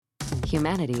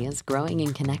Humanity is growing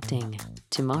and connecting.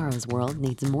 Tomorrow's world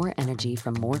needs more energy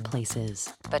from more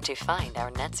places. But to find our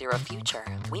net zero future,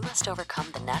 we must overcome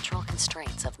the natural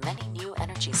constraints of many new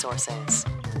energy sources.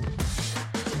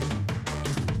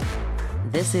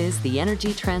 This is the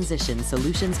Energy Transition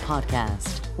Solutions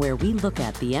Podcast, where we look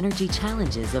at the energy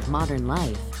challenges of modern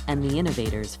life and the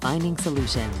innovators finding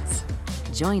solutions.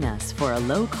 Join us for a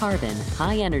low-carbon,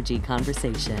 high-energy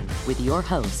conversation with your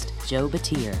host, Joe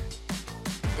Batir.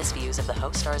 The views of the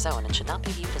host are his own and should not be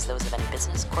viewed as those of any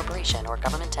business, corporation, or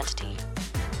government entity.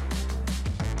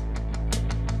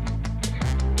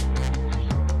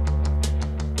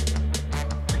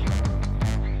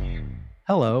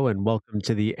 Hello, and welcome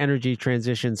to the Energy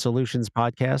Transition Solutions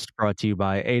Podcast brought to you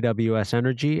by AWS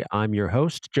Energy. I'm your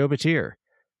host, Joe Batir.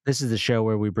 This is the show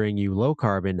where we bring you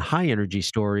low-carbon, high-energy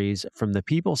stories from the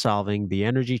people solving the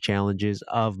energy challenges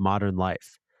of modern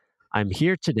life. I'm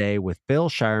here today with Bill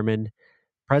Shireman,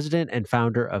 President and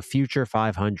founder of Future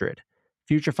 500.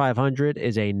 Future 500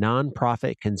 is a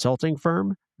nonprofit consulting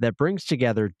firm that brings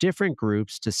together different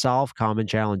groups to solve common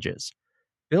challenges.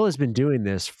 Bill has been doing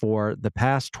this for the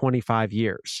past 25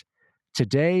 years.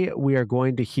 Today, we are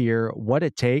going to hear what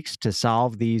it takes to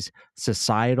solve these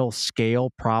societal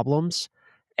scale problems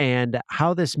and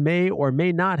how this may or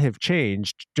may not have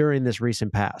changed during this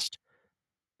recent past.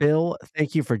 Bill,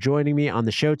 thank you for joining me on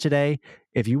the show today.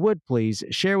 If you would please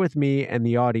share with me and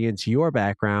the audience your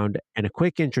background and a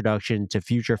quick introduction to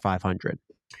Future 500.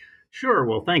 Sure.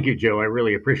 Well, thank you, Joe. I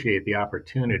really appreciate the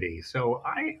opportunity. So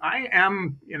I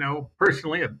am,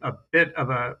 personally a bit of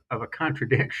a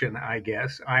contradiction, I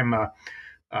guess. I'm a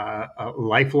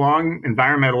lifelong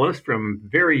environmentalist from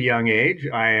very young age.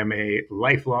 I am a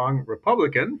lifelong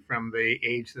Republican from the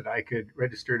age that I could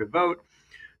register to vote.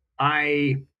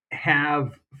 I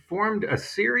have formed a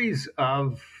series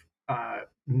of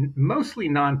mostly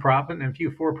nonprofit and a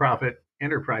few for-profit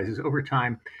enterprises over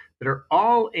time that are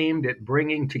all aimed at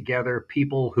bringing together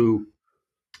people who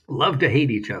love to hate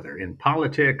each other in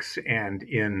politics and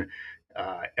in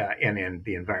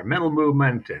the environmental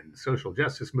movement and social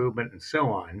justice movement and so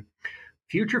on.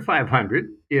 Future 500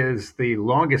 is the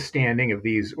longest standing of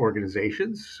these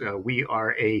organizations. We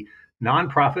are a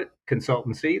nonprofit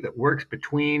consultancy that works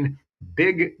between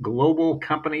big global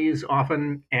companies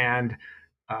often and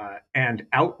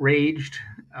outraged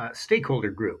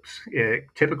stakeholder groups. A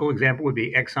typical example would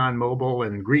be ExxonMobil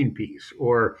and Greenpeace,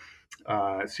 or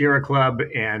Sierra Club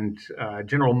and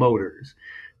General Motors.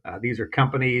 These are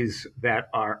companies that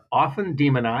are often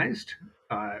demonized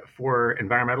for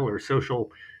environmental or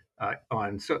social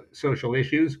social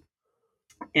issues,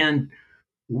 and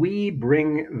we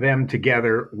bring them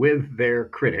together with their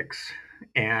critics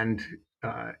and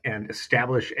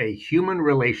establish a human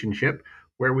relationship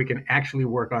where we can actually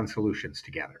work on solutions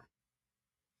together.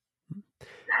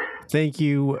 Thank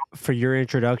you for your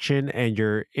introduction and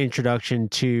your introduction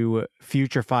to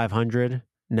Future 500.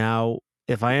 Now,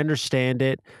 if I understand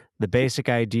it, the basic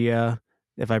idea,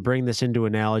 if I bring this into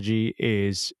analogy,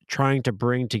 is trying to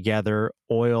bring together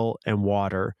oil and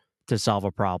water to solve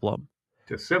a problem.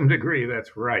 To some degree,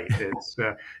 that's right.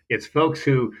 It's folks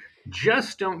who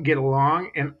just don't get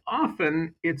along, and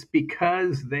often it's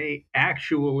because they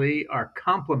actually are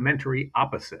complementary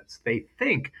opposites. They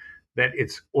think that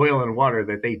it's oil and water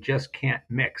that they just can't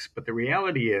mix, but the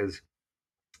reality is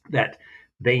that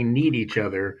they need each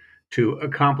other to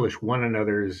accomplish one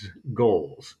another's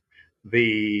goals.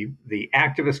 The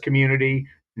activist community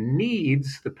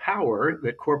needs the power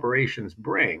that corporations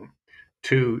bring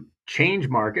to change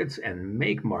markets and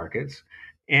make markets,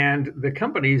 and the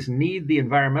companies need the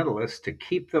environmentalists to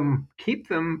keep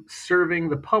them serving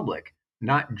the public,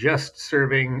 not just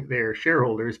serving their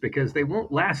shareholders, because they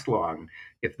won't last long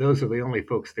if those are the only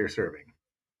folks they're serving.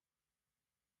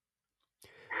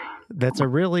 That's a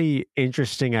really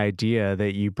interesting idea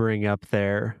that you bring up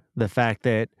there. The fact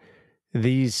that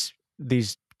these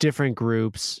different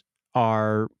groups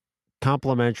are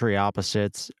complementary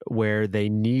opposites where they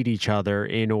need each other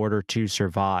in order to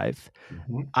survive.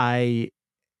 Mm-hmm.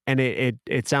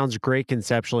 It sounds great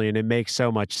conceptually, and it makes so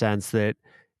much sense that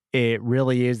it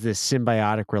really is this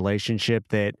symbiotic relationship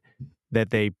that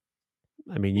they,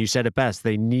 I mean, you said it best,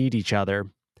 they need each other.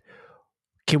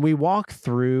 Can we walk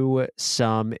through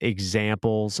some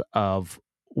examples of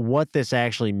what this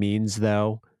actually means,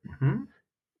 though? Mm-hmm.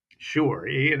 Sure.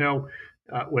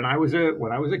 When I was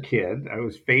a kid, I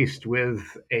was faced with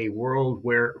a world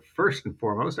where, first and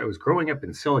foremost, I was growing up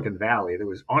in Silicon Valley. There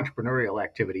was entrepreneurial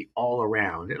activity all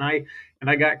around, and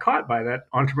I got caught by that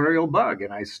entrepreneurial bug,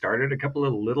 and I started a couple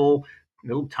of little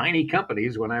tiny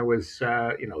companies when I was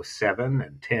 7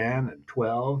 and 10 and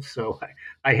 12. So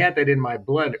I had that in my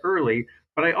blood early.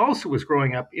 But I also was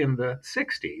growing up in the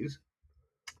 60s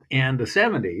and the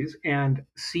 70s and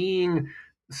seeing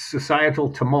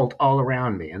societal tumult all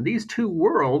around me. And these two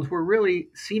worlds were really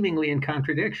seemingly in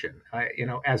contradiction.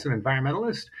 As an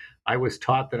environmentalist, I was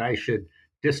taught that I should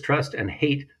distrust and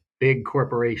hate big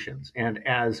corporations. And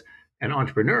as an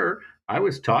entrepreneur, I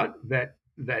was taught that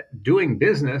doing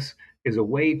business is a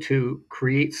way to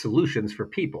create solutions for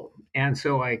people. And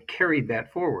so I carried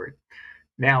that forward.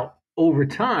 Now, over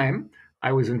time,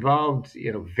 I was involved,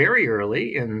 very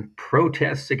early in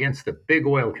protests against the big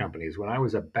oil companies. When I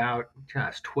was about,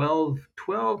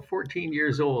 14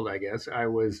 years old, I guess, I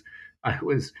was,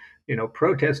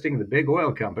 protesting the big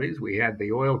oil companies. We had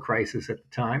the oil crisis at the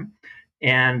time.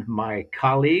 And my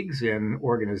colleagues in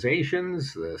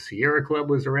organizations, the Sierra Club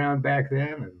was around back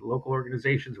then, and local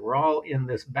organizations were all in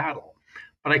this battle.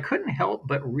 But I couldn't help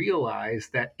but realize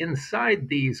that inside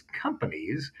these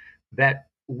companies that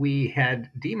we had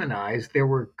demonized, there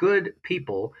were good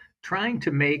people trying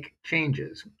to make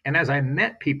changes. And as I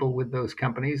met people with those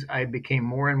companies, I became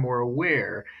more and more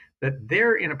aware that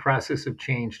they're in a process of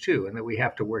change too, and that we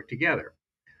have to work together.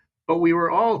 But we were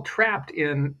all trapped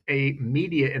in a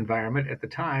media environment at the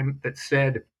time that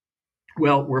said,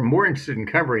 well, we're more interested in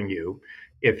covering you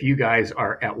if you guys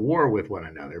are at war with one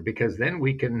another, because then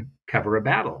we can cover a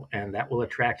battle and that will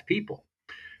attract people.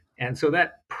 And so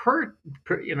that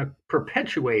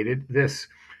perpetuated this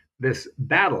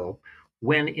battle,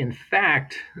 when in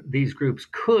fact these groups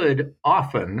could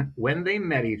often, when they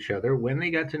met each other, when they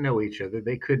got to know each other,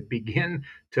 they could begin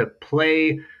to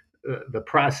play the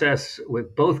process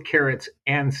with both carrots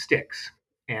and sticks.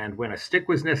 And when a stick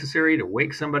was necessary to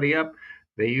wake somebody up,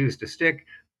 they used a stick.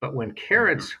 But when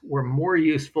carrots were more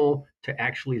useful to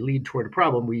actually lead toward a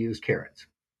problem, we used carrots.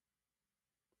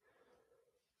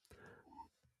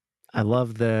 I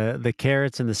love the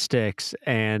carrots and the sticks,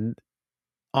 and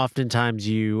oftentimes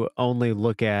you only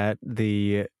look at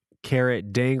the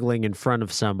carrot dangling in front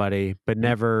of somebody, but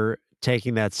never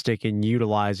taking that stick and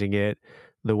utilizing it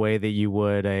the way that you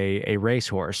would a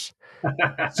racehorse.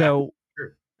 So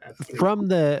Sure. from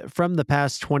the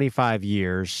past 25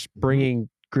 years, bringing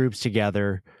groups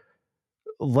together,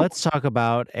 let's talk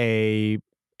about a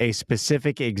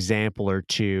specific example or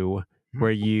two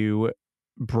where you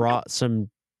brought some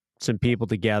people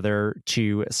together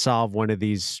to solve one of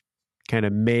these kind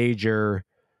of major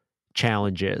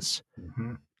challenges.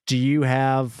 Mhm. Do you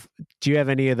have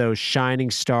any of those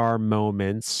shining star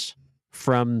moments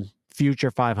from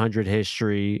Future 500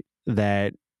 history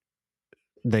that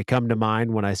come to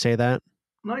mind when I say that?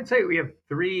 Well, I'd say we have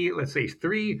three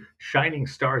shining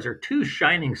stars, or two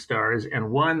shining stars,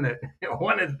 and one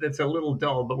that's a little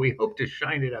dull, but we hope to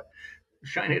shine it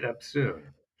up soon.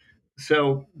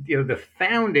 So, the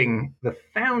founding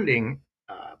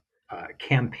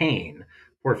campaign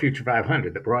for Future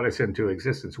 500 that brought us into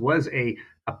existence was a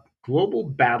global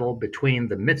battle between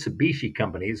the Mitsubishi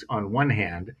companies on one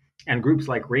hand and groups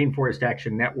like Rainforest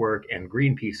Action Network and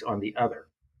Greenpeace on the other.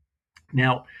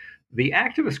 Now, the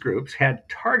activist groups had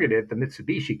targeted the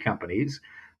Mitsubishi companies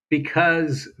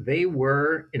because they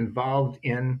were involved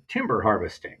in timber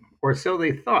harvesting, or so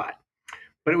they thought.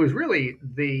 But it was really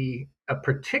a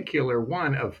particular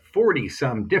one of 40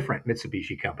 some different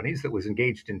Mitsubishi companies that was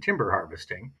engaged in timber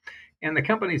harvesting. And the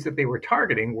companies that they were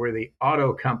targeting were the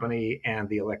auto company and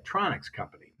the electronics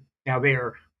company. Now, they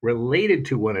are related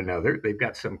to one another. They've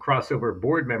got some crossover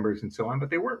board members and so on, but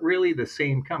they weren't really the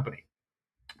same company.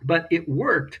 But it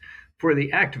worked for the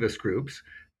activist groups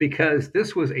because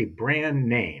this was a brand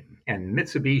name, and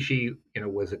Mitsubishi,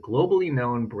 was a globally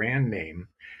known brand name.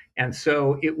 And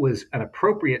so it was an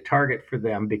appropriate target for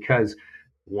them because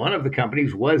one of the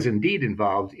companies was indeed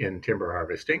involved in timber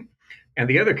harvesting, and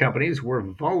the other companies were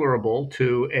vulnerable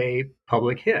to a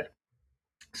public hit.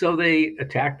 So they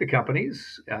attacked the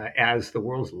companies as the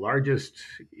world's largest,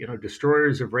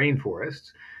 destroyers of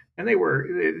rainforests, and they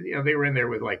were in there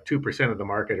with like 2% of the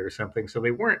market or something. So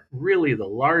they weren't really the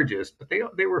largest, but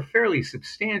they were fairly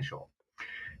substantial.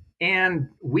 And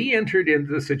we entered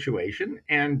into the situation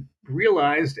and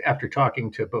realized after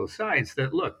talking to both sides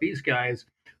that, look, these guys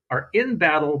are in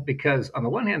battle because, on the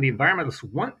one hand, the environmentalists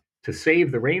want to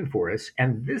save the rainforests,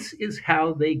 and this is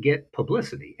how they get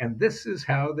publicity, and this is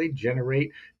how they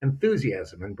generate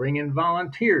enthusiasm and bring in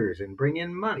volunteers and bring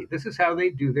in money. This is how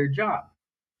they do their job.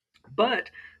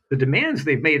 But the demands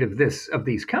they've made of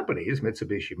these companies,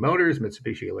 Mitsubishi Motors,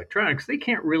 Mitsubishi Electronics, they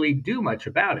can't really do much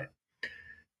about it.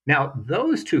 Now,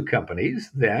 those two companies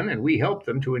then, and we helped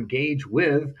them to engage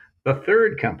with the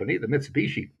third company, the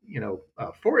Mitsubishi,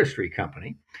 forestry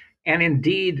company, And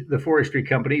indeed, the forestry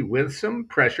company, with some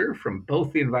pressure from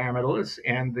both the environmentalists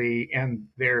and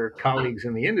their colleagues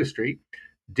in the industry,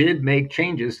 did make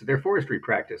changes to their forestry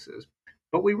practices.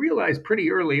 But we realized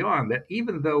pretty early on that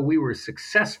even though we were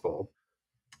successful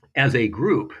as a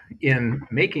group in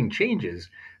making changes,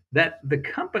 that the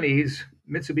companies,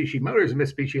 Mitsubishi Motors and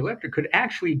Mitsubishi Electric, could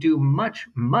actually do much,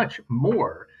 much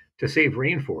more to save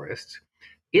rainforests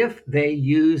if they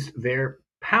used their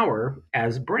power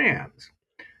as brands.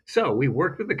 So we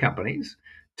worked with the companies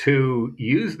to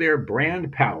use their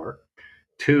brand power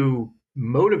to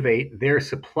motivate their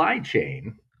supply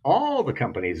chain, all the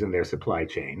companies in their supply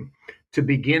chain, to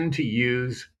begin to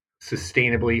use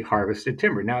sustainably harvested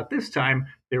timber. Now, at this time,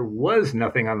 there was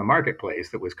nothing on the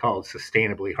marketplace that was called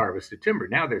sustainably harvested timber.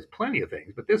 Now there's plenty of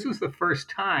things, but this was the first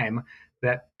time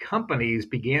that companies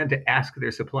began to ask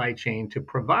their supply chain to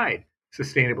provide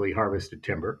sustainably harvested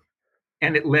timber.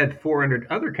 And it led 400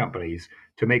 other companies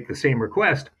to make the same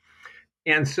request.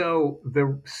 And so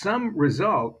the sum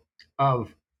result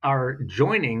of our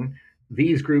joining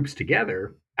these groups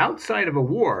together outside of a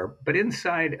war, but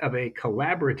inside of a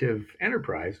collaborative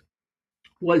enterprise,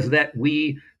 was that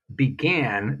we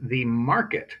began the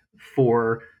market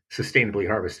for sustainably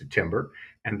harvested timber.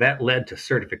 And that led to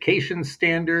certification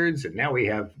standards. And now we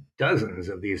have dozens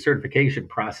of these certification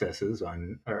processes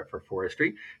for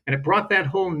forestry. And it brought that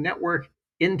whole network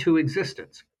into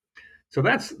existence. So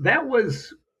that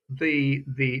was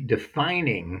the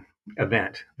defining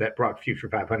event that brought Future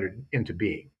 500 into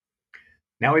being.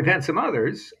 Now we've had some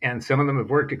others, and some of them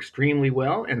have worked extremely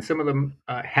well, and some of them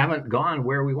haven't gone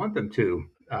where we want them to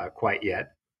quite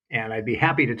yet. And I'd be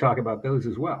happy to talk about those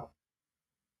as well.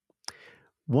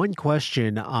 One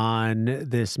question on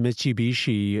this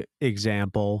Mitsubishi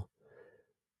example.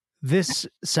 This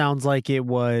sounds like it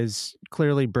was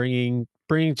clearly bringing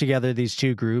together these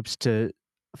two groups to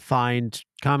find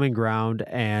common ground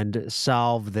and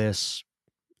solve this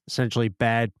essentially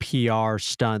bad PR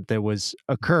stunt that was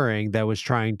occurring, that was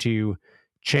trying to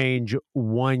change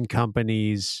one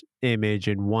company's image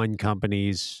and one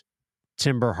company's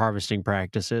timber harvesting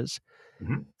practices.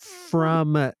 Mhm.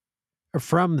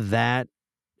 From that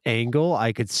angle,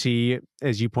 I could see,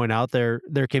 as you point out, there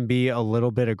can be a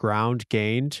little bit of ground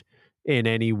gained in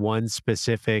any one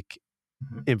specific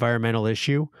Mhm. environmental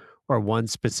issue or one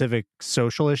specific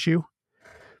social issue.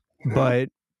 But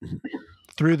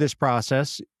through this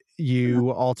process,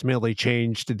 you ultimately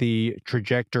changed the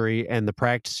trajectory and the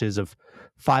practices of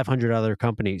 500 other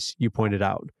companies, you pointed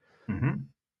out. Mhm.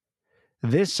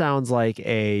 This sounds like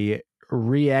a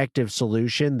reactive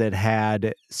solution that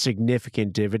had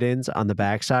significant dividends on the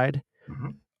backside.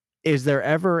 Mhm. Is there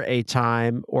ever a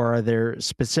time, or are there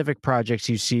specific projects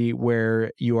you see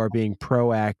where you are being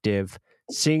proactive,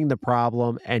 seeing the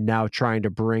problem, and now trying to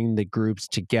bring the groups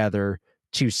together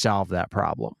to solve that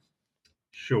problem?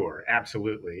 Sure,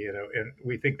 absolutely. And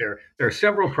we think there are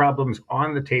several problems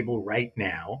on the table right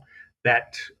now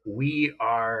that we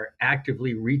are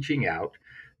actively reaching out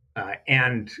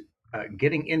and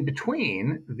getting in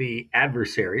between the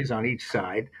adversaries on each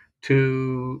side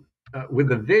to with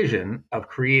the vision of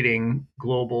creating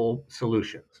global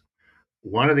solutions.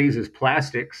 One of these is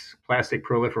plastic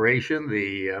proliferation,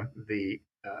 the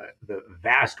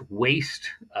vast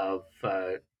waste of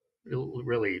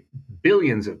really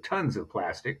billions of tons of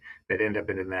plastic that end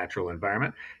up in the natural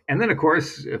environment. And then, of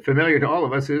course, familiar to all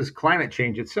of us is climate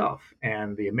change itself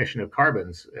and the emission of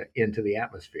carbons into the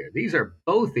atmosphere. These are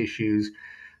both issues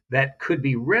that could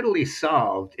be readily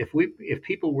solved if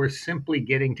people were simply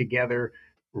getting together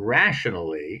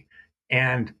rationally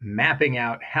and mapping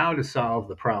out how to solve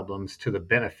the problems to the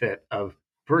benefit of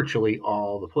virtually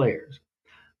all the players.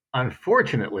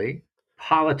 Unfortunately,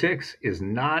 politics is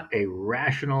not a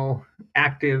rational,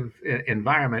 active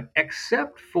environment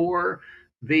except for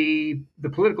the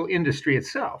political industry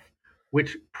itself,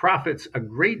 which profits a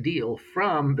great deal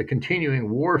from the continuing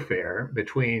warfare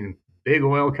between big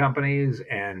oil companies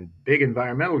and big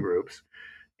environmental groups.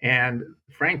 And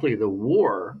frankly, the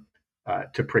war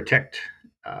to protect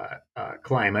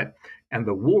climate and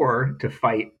the war to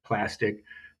fight plastic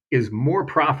is more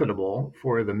profitable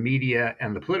for the media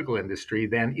and the political industry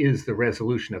than is the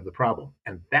resolution of the problem.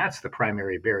 And that's the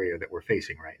primary barrier that we're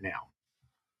facing right now.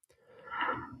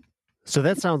 So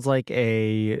that sounds like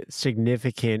a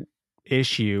significant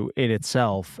issue in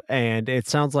itself, and it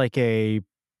sounds like a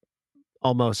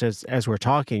almost as we're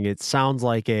talking, it sounds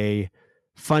like a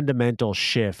fundamental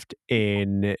shift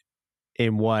in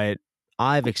what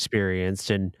I've experienced,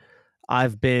 and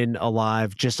I've been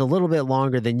alive just a little bit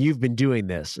longer than you've been doing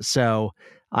this. So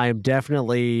I am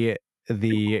definitely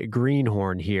the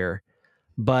greenhorn here.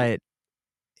 But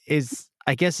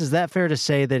I guess, is that fair to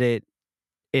say that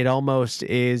it almost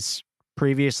is?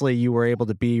 Previously, you were able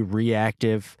to be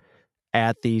reactive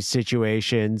at these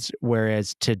situations,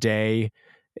 whereas today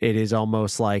it is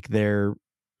almost like there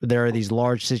are these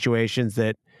large situations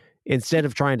that instead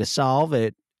of trying to solve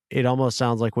it, it almost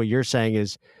sounds like what you're saying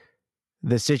is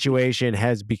the situation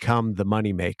has become the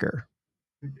moneymaker.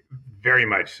 Very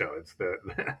much so. It's the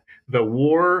the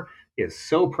war is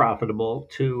so profitable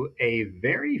to a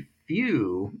very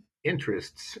few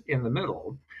interests in the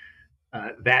middle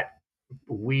that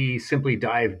we simply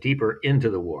dive deeper into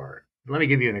the war. Let me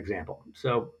give you an example.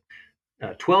 So,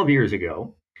 12 years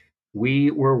ago,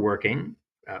 we were working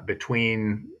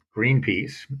between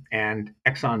Greenpeace and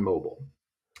ExxonMobil,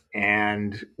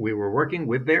 and we were working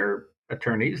with their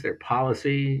attorneys, their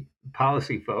policy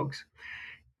folks,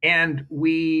 and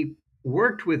we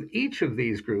worked with each of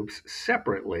these groups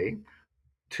separately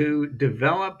to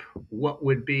develop what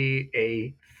would be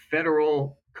a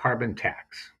federal carbon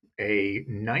tax, a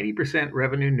 90%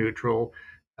 revenue neutral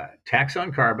tax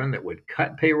on carbon that would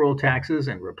cut payroll taxes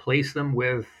and replace them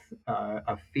with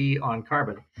a fee on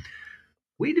carbon.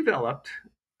 We developed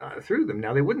through them.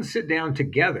 Now, they wouldn't sit down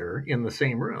together in the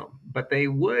same room, but they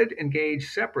would engage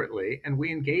separately, and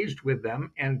we engaged with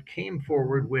them and came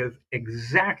forward with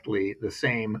exactly the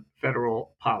same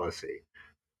federal policy.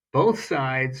 Both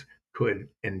sides could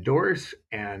endorse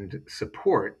and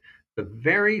support the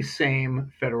very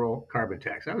same federal carbon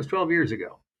tax. That was 12 years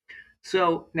ago.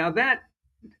 So now that,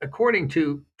 according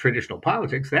to traditional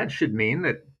politics, that should mean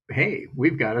that, hey,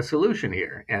 we've got a solution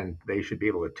here. And they should be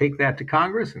able to take that to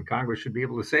Congress, and Congress should be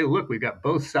able to say, look, we've got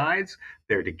both sides.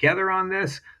 They're together on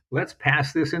this. Let's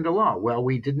pass this into law. Well,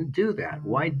 we didn't do that.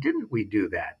 Why didn't we do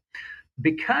that?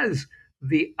 Because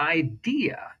the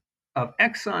idea of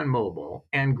ExxonMobil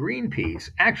and Greenpeace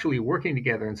actually working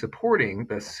together and supporting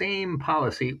the same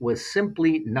policy was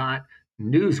simply not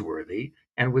newsworthy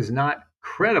and was not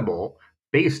credible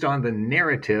based on the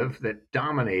narrative that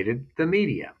dominated the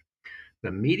media.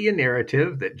 The media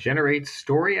narrative that generates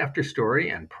story after story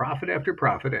and profit after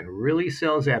profit and really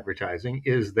sells advertising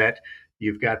is that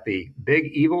you've got the big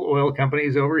evil oil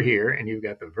companies over here and you've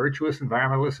got the virtuous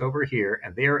environmentalists over here,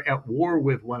 and they're at war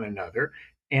with one another.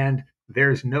 And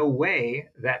there's no way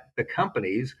that the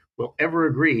companies will ever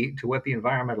agree to what the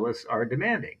environmentalists are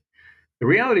demanding. The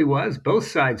reality was both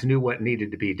sides knew what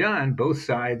needed to be done, both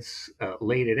sides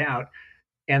laid it out,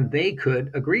 and they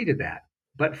could agree to that.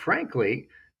 But frankly,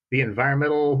 the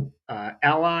environmental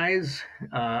allies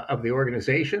of the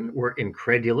organization were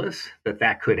incredulous that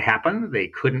that could happen. They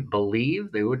couldn't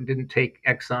believe. They didn't take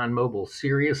ExxonMobil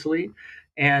seriously,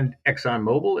 and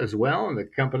ExxonMobil as well, and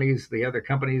the other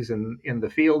companies in the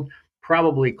field,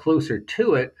 probably closer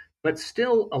to it, but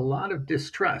still a lot of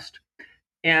distrust.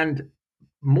 And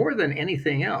more than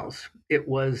anything else, it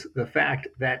was the fact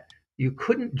that you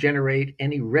couldn't generate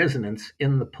any resonance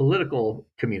in the political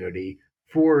community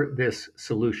for this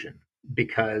solution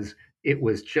because it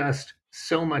was just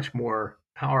so much more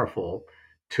powerful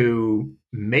to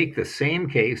make the same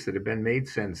case that had been made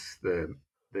since the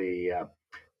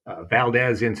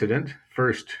Valdez incident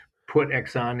first put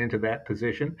Exxon into that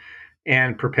position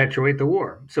and perpetuate the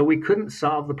war. So we couldn't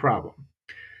solve the problem.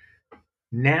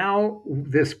 Now,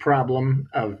 this problem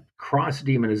of cross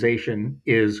demonization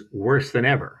is worse than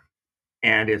ever.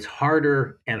 And it's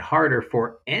harder and harder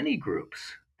for any groups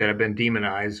that have been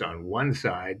demonized on one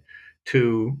side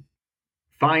to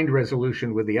find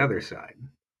resolution with the other side.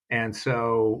 And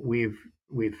so we've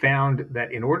found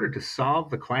that in order to solve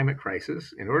the climate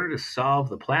crisis, in order to solve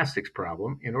the plastics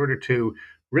problem, in order to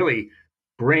really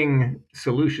bring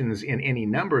solutions in any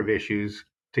number of issues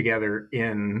together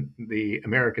in the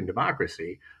American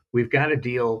democracy, we've got to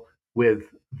deal with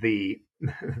the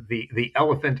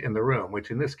elephant in the room, which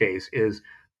in this case is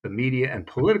the media and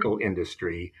political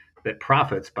industry that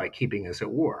profits by keeping us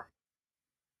at war.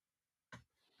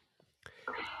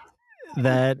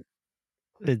 That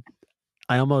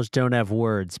I almost don't have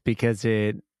words because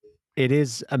it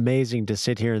is amazing to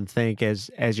sit here and think as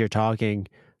you're talking.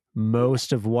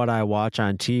 Most of what I watch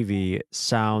on TV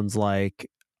sounds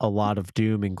like a lot of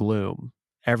doom and gloom.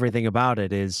 Everything about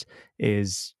it is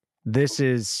this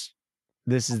is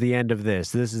this is the end of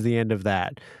this. This is the end of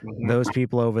that. Those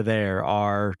people over there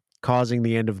are causing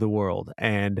the end of the world,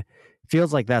 and it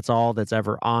feels like that's all that's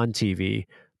ever on TV.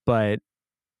 But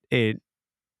it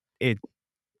it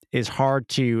is hard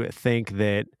to think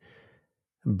that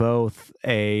both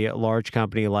a large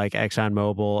company like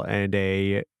ExxonMobil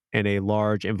and a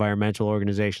large environmental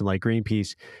organization like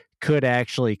Greenpeace could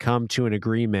actually come to an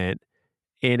agreement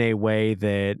in a way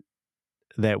that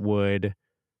would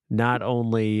not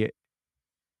only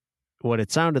what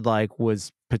it sounded like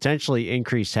was potentially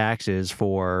increase taxes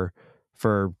for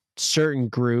certain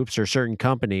groups or certain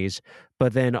companies,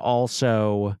 but then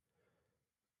also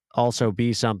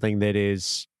be something that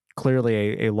is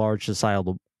clearly a large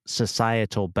societal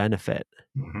benefit.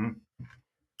 Mhm.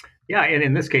 Yeah, and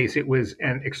in this case, it was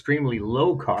an extremely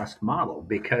low cost model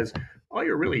because all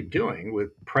you're really doing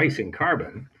with pricing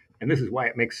carbon, and this is why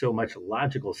it makes so much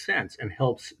logical sense and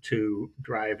helps to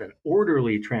drive an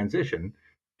orderly transition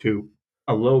to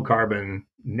a low carbon,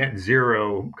 net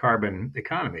zero carbon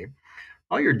economy.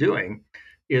 All you're doing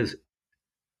is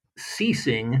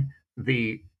ceasing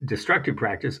the destructive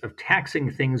practice of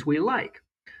taxing things we like.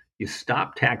 You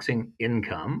stop taxing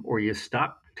income, or you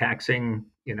stop taxing,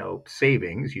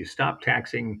 savings. You stop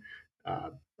taxing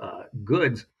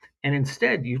goods, and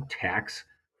instead you tax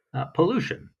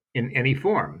pollution in any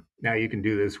form. Now you can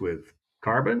do this with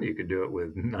carbon. You can do it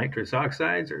with nitrous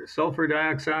oxides or sulfur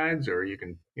dioxides, or you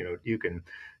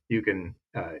can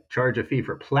charge a fee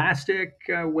for plastic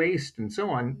waste and so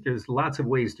on. There's lots of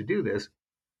ways to do this,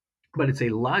 but it's a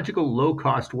logical, low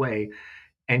cost way,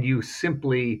 and you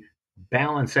simply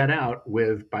balance that out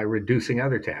with by reducing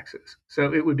other taxes.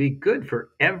 So it would be good for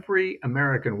every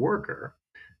American worker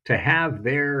to have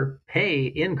their pay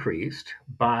increased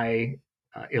by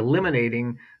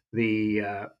eliminating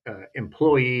the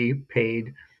employee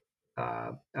paid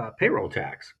payroll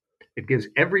tax. It gives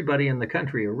everybody in the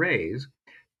country a raise.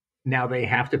 Now they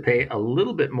have to pay a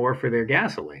little bit more for their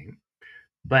gasoline,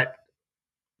 but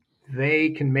they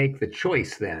can make the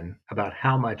choice then about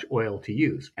how much oil to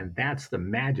use, and that's the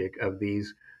magic of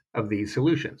these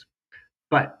solutions.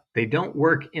 But they don't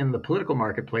work in the political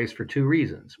marketplace for two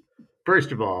reasons.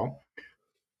 First of all,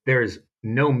 there's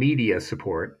no media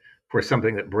support for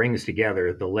something that brings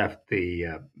together the left,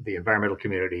 the environmental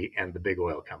community, and the big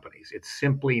oil companies. It's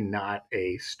simply not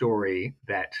a story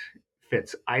that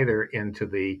fits either into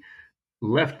the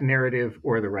left narrative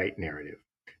or the right narrative.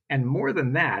 And more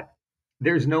than that,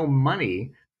 there's no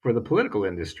money for the political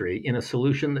industry in a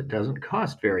solution that doesn't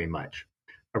cost very much.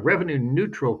 A revenue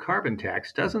neutral carbon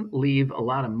tax doesn't leave a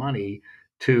lot of money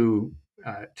to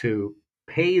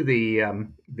pay the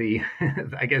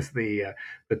I guess the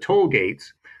toll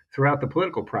gates throughout the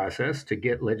political process to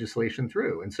get legislation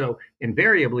through. And so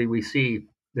invariably we see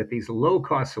that these low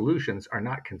cost solutions are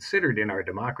not considered in our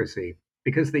democracy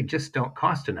because they just don't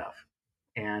cost enough,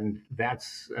 and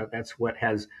that's what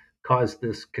has caused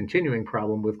this continuing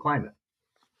problem with climate.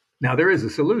 Now there is a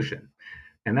solution,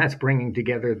 and that's bringing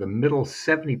together the middle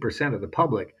 70% of the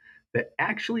public that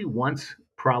actually wants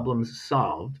problems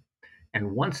solved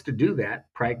and wants to do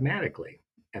that pragmatically.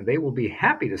 And they will be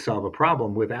happy to solve a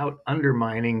problem without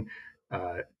undermining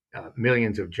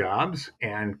millions of jobs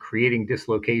and creating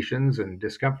dislocations and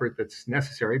discomfort that's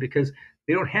necessary, because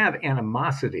they don't have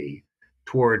animosity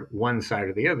toward one side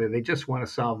or the other. They just want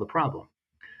to solve the problem.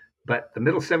 But the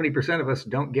middle 70% of us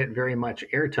don't get very much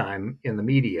airtime in the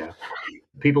media.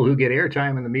 People who get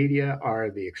airtime in the media are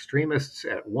the extremists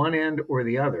at one end or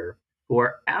the other, who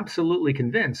are absolutely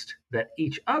convinced that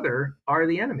each other are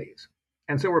the enemies.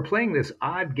 And so we're playing this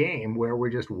odd game where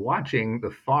we're just watching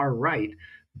the far right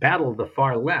battle the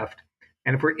far left.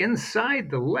 And if we're inside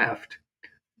the left,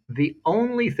 the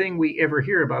only thing we ever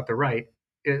hear about the right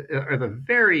are the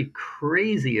very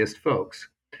craziest folks.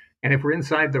 And if we're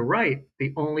inside the right,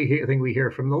 the only thing we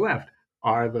hear from the left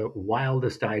are the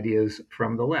wildest ideas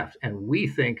from the left. And we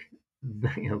think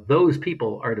those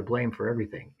people are to blame for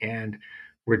everything. And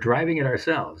we're driving it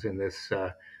ourselves in this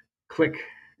click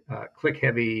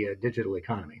heavy digital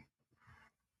economy.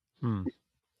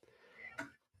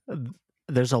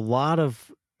 There's a lot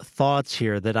of thoughts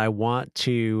here that I want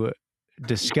to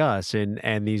discuss,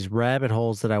 and these rabbit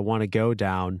holes that I want to go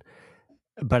down.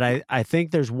 But I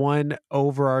think there's one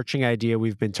overarching idea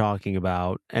we've been talking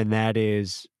about, and that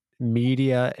is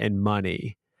media and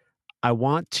money. I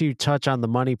want to touch on the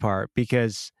money part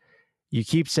because you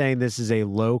keep saying this is a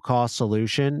low cost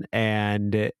solution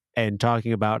and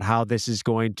talking about how this is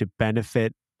going to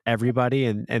benefit everybody.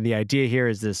 And the idea here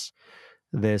is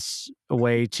this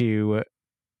way to,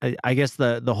 I guess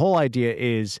the whole idea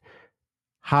is,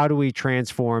 how do we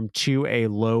transform to a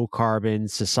low carbon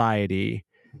society?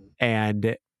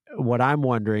 And what I'm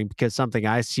wondering, because something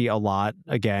I see a lot,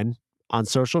 again, on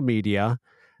social media,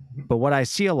 but what I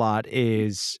see a lot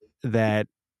is that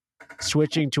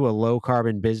switching to a low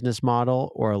carbon business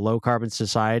model or a low carbon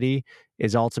society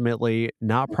is ultimately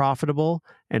not profitable,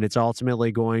 and it's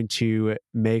ultimately going to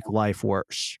make life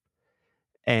worse.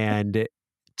 And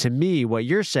to me, what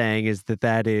you're saying is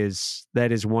that is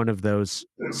one of those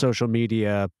social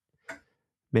media,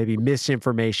 maybe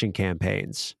misinformation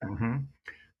campaigns. Mm-hmm.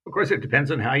 Of course, it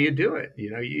depends on how you do it.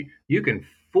 You can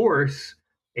force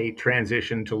a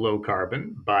transition to low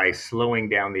carbon by slowing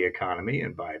down the economy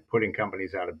and by putting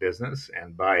companies out of business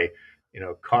and by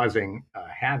causing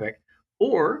havoc,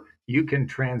 or you can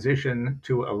transition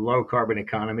to a low carbon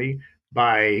economy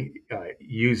by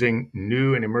using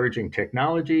new and emerging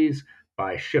technologies,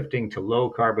 by shifting to low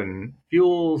carbon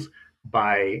fuels,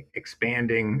 by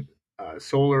expanding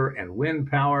solar and wind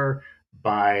power,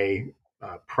 by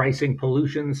pricing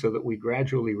pollution so that we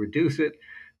gradually reduce it.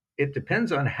 It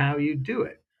depends on how you do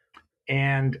it.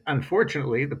 And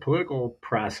unfortunately, the political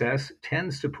process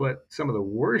tends to put some of the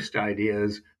worst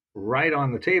ideas right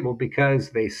on the table because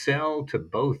they sell to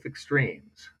both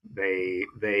extremes.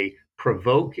 They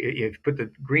provoke. If you put the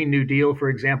Green New Deal, for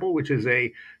example, which is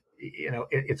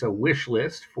it's a wish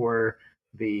list for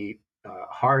the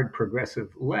hard progressive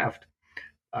left.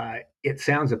 It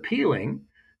sounds appealing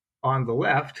on the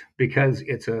left because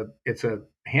it's a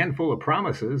handful of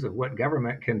promises of what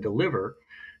government can deliver.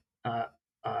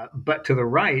 Uh, but to the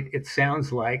right, it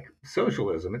sounds like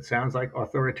socialism. It sounds like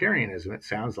authoritarianism. It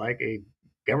sounds like a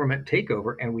government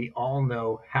takeover. And we all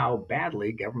know how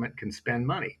badly government can spend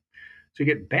money. So you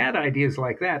get bad ideas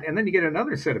like that. And then you get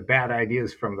another set of bad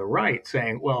ideas from the right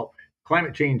saying, well,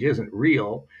 climate change isn't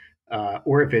real.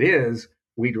 Or if it is,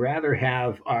 we'd rather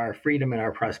have our freedom and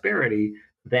our prosperity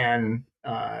than,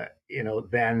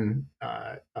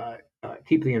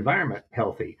 keep the environment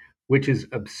healthy, which is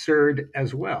absurd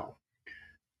as well.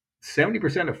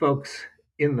 70% of folks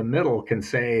in the middle can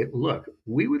say, look,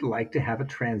 we would like to have a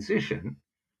transition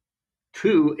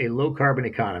to a low carbon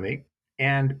economy,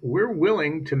 and we're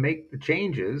willing to make the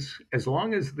changes as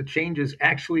long as the changes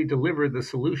actually deliver the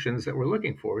solutions that we're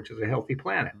looking for, which is a healthy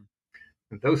planet.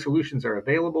 And those solutions are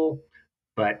available,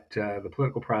 but the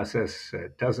political process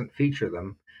doesn't feature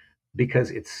them because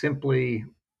it's simply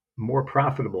more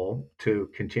profitable to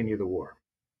continue the war.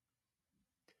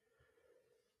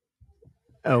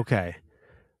 Okay.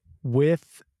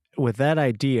 With that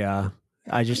idea,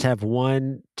 I just have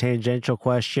one tangential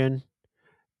question.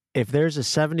 If there's a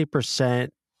 70%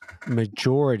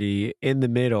 majority in the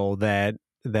middle that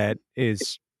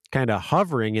is kind of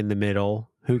hovering in the middle,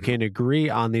 who can agree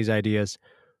on these ideas,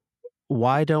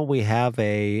 why don't we have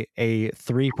a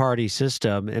three-party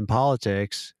system in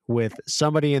politics with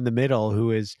somebody in the middle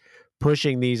who is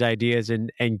pushing these ideas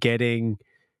and getting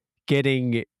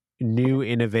new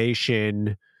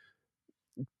innovation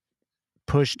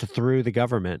pushed through the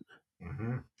government?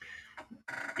 Mm-hmm.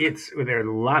 There are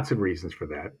lots of reasons for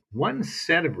that. One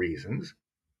set of reasons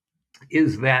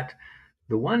is that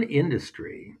the one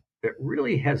industry that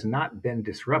really has not been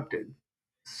disrupted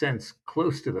since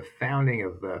close to the founding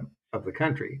of the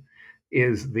country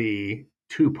is the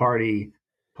two-party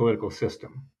political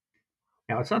system.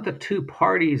 Now, it's not the two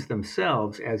parties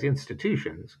themselves as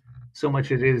institutions so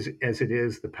much as it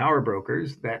is the power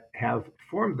brokers that have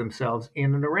formed themselves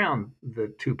in and around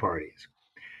the two parties.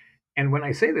 And when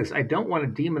I say this, I don't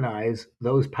want to demonize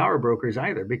those power brokers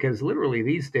either, because literally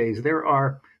these days there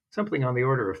are something on the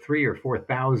order of 3,000 or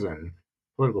 4,000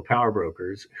 political power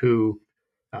brokers who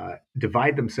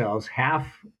divide themselves half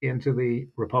into the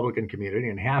Republican community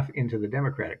and half into the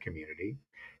Democratic community.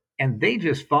 And they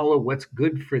just follow what's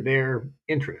good for their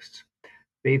interests.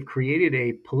 They've created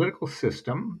a political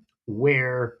system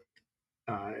where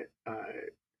uh,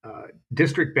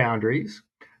 district boundaries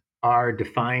are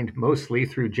defined mostly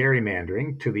through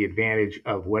gerrymandering to the advantage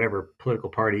of whatever political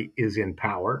party is in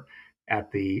power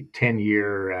at the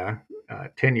 10-year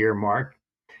mark.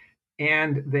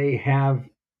 And they have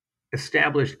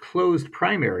established closed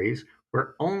primaries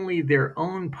where only their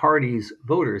own party's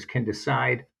voters can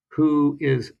decide who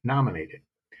is nominated.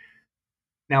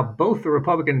 Now, both the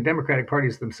Republican and Democratic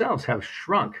parties themselves have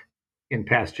shrunk in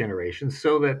past generations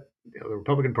so that the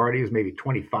Republican Party is maybe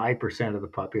 25% of the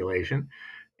population,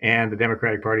 and the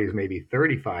Democratic Party is maybe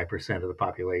 35% of the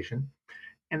population.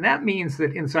 And that means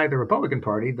that inside the Republican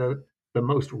Party, the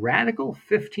most radical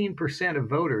 15% of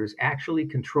voters actually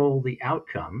control the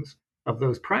outcomes of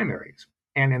those primaries.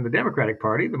 And in the Democratic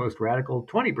Party, the most radical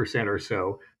 20% or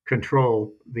so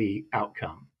control the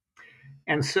outcome.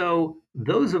 And so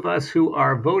those of us who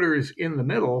are voters in the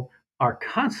middle are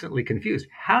constantly confused.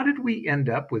 How did we end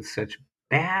up with such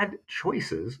bad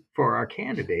choices for our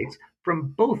candidates from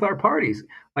both our parties?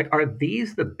 Like, are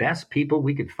these the best people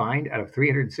we could find out of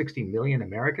 360 million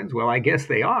Americans? Well, I guess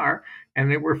they are. And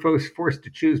they were forced to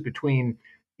choose between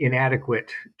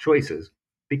inadequate choices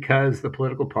because the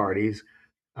political parties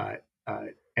uh, uh,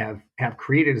 have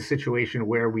created a situation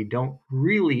where we don't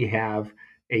really have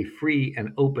a free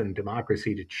and open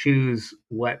democracy to choose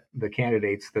what the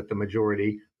candidates that the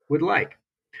majority would like.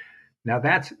 Now,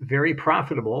 that's very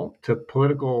profitable to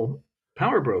political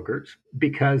power brokers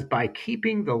because by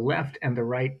keeping the left and the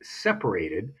right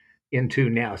separated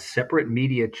into now separate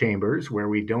media chambers where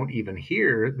we don't even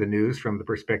hear the news from the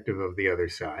perspective of the other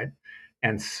side,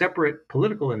 and separate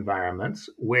political environments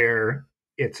where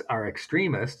it's our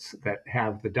extremists that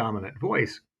have the dominant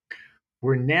voice,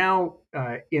 we're now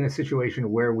in a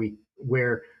situation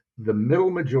where the middle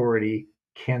majority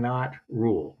cannot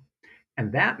rule,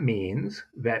 and that means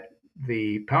that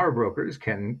the power brokers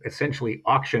can essentially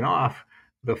auction off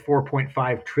the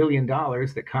 $4.5 trillion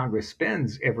that Congress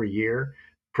spends every year,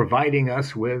 providing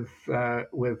us with the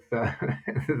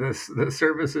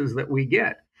services that we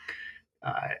get.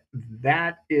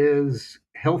 That is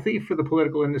healthy for the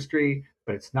political industry,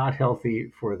 but it's not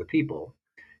healthy for the people.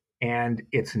 And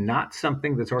it's not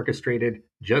something that's orchestrated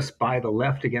just by the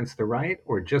left against the right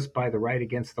or just by the right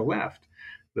against the left.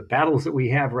 The battles that we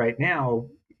have right now,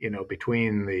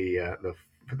 between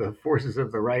the forces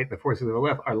of the right and the forces of the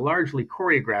left are largely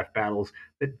choreographed battles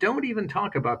that don't even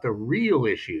talk about the real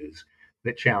issues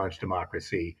that challenge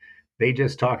democracy. They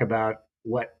just talk about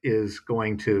what is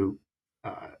going to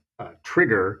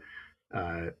trigger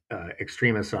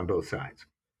extremists on both sides.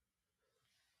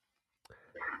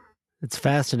 It's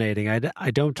fascinating. I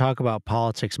don't talk about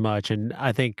politics much, and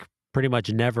I think pretty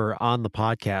much never on the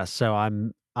podcast. So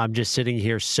I'm just sitting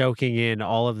here soaking in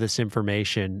all of this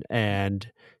information and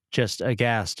just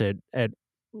aghast at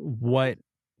what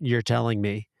you're telling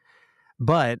me.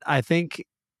 But I think,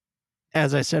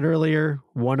 as I said earlier,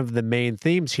 one of the main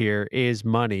themes here is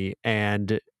money,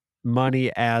 and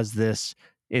money as this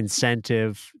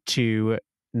incentive to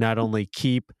not only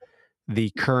keep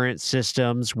the current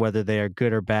systems, whether they are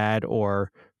good or bad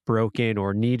or broken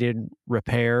or needed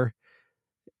repair.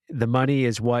 The money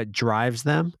is what drives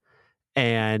them.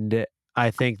 And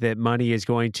I think that money is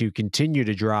going to continue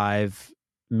to drive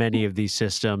many of these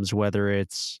systems, whether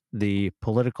it's the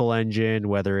political engine,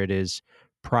 whether it is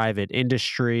private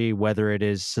industry, whether it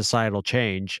is societal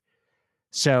change.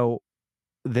 So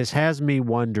this has me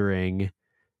wondering,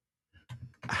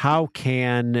 how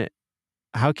can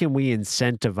we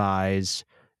incentivize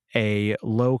a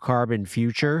low carbon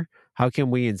future? How can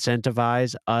we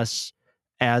incentivize us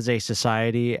as a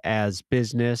society, as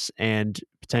business, and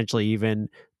potentially even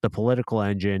the political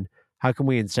engine? How can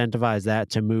we incentivize that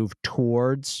to move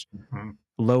towards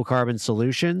low carbon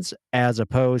solutions as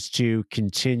opposed to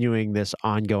continuing this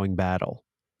ongoing battle?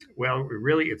 Well,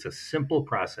 really, it's a simple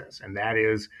process, and that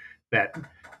is that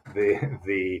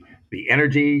the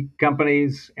energy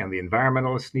companies and the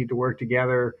environmentalists need to work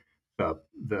together.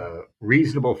 The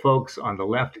reasonable folks on the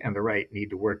left and the right need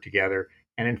to work together.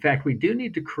 And in fact, we do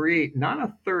need to create not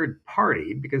a third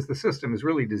party, because the system is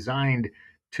really designed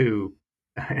to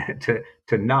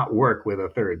to not work with a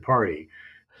third party.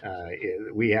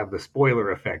 We have the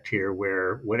spoiler effect here,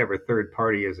 where whatever third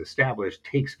party is established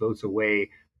takes votes away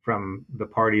from the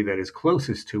party that is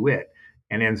closest to it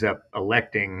and ends up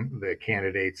electing the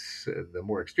candidates, the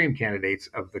more extreme candidates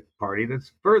of the party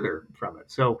that's further from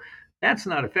it. So that's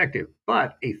not effective.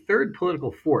 But a third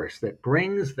political force that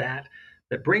brings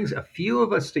a few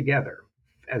of us together,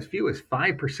 as few as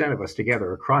 5% of us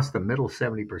together across the middle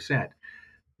 70%,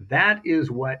 that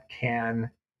is what can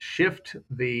shift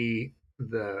the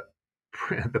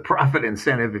profit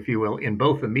incentive, if you will, in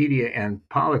both the media and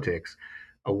politics,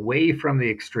 away from the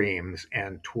extremes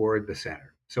and toward the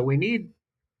center. So we need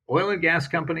oil and gas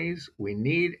companies, we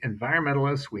need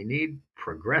environmentalists, we need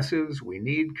progressives, we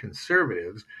need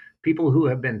conservatives, people who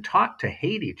have been taught to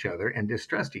hate each other and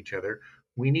distrust each other.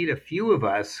 We need a few of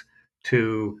us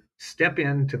to step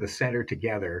into the center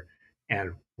together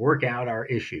and work out our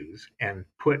issues and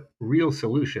put real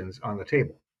solutions on the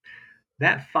table.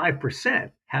 That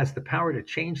 5% has the power to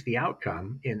change the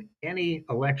outcome in any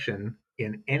election,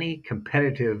 in any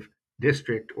competitive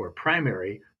district or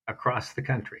primary across the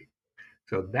country.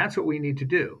 So that's what we need to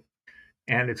do.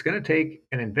 And it's going to take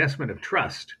an investment of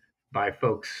trust by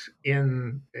folks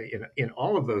in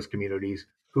all of those communities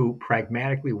who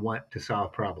pragmatically want to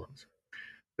solve problems.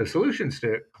 The solutions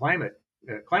to climate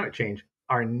change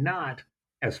are not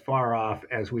as far off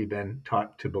as we've been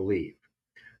taught to believe.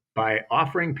 By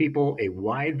offering people a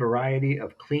wide variety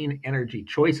of clean energy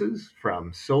choices,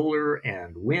 from solar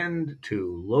and wind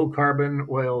to low carbon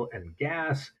oil and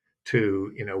gas,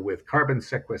 to, with carbon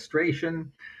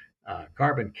sequestration,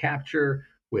 carbon capture,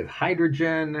 with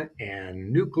hydrogen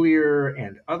and nuclear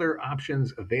and other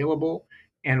options available,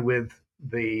 and with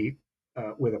a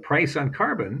price on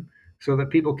carbon, so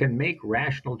that people can make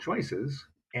rational choices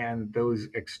and those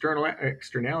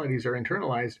externalities are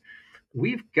internalized,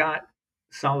 we've got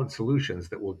solid solutions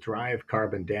that will drive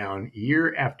carbon down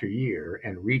year after year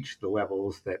and reach the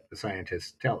levels that the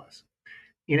scientists tell us.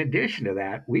 in addition to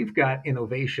that, we've got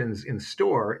innovations in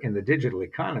store in the digital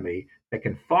economy that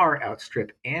can far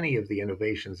outstrip any of the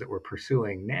innovations that we're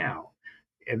pursuing now.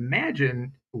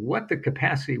 Imagine what the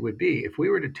capacity would be if we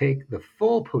were to take the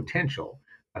full potential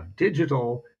of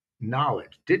digital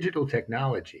knowledge, digital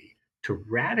technology, to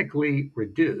radically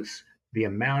reduce the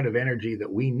amount of energy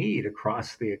that we need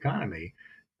across the economy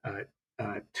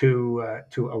uh,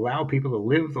 to allow people to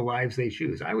live the lives they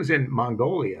choose. I was in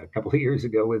Mongolia a couple of years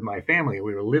ago with my family.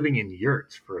 We were living in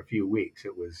yurts for a few weeks.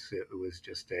 It was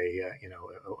just a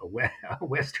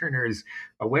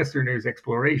westerner's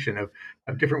exploration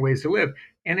of different ways to live.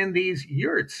 And in these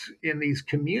yurts, in these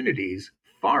communities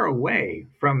far away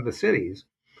from the cities,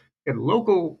 and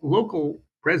local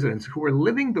residents who were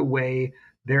living the way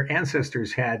their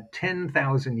ancestors had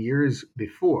 10,000 years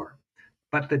before.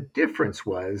 But the difference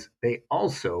was they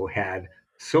also had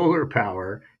solar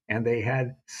power and they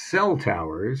had cell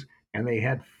towers and they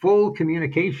had full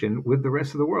communication with the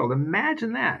rest of the world.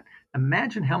 Imagine that.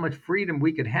 Imagine how much freedom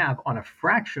we could have on a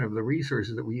fraction of the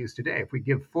resources that we use today if we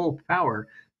give full power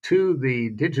to the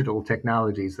digital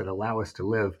technologies that allow us to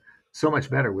live so much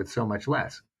better with so much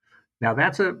less. Now,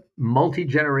 that's a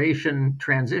multi-generation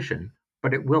transition,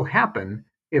 but it will happen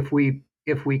if we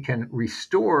can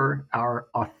restore our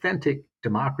authentic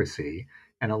democracy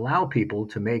and allow people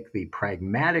to make the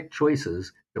pragmatic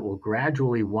choices that will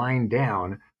gradually wind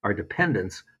down our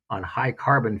dependence on high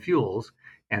carbon fuels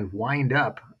and wind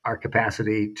up our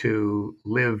capacity to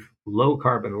live low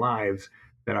carbon lives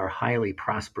that are highly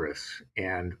prosperous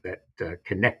and that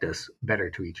connect us better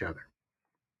to each other.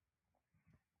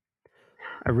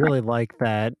 I really like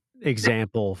that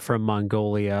example from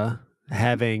Mongolia,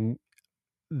 having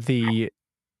the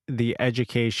the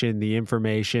education, the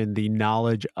information, the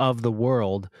knowledge of the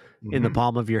world in the Mm-hmm.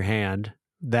 palm of your hand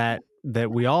that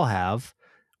we all have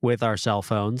with our cell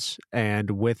phones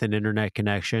and with an internet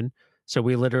connection. So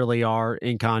we literally are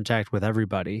in contact with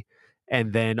everybody.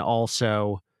 And then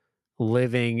also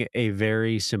living a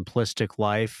very simplistic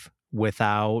life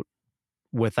without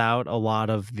a lot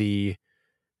of the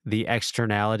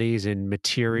externalities and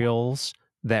materials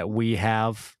that we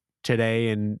have today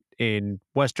in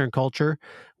Western culture,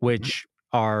 which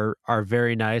are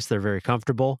very nice. They're very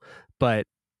comfortable. But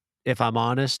if I'm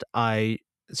honest, I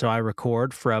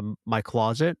record from my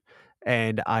closet,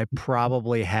 and I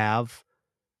probably have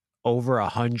over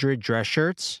 100 dress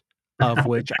shirts, of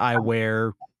which I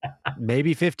wear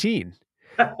maybe 15,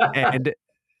 and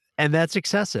that's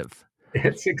excessive.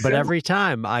 It's But excessive. every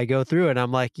time I go through it,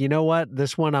 I'm like, "You know what?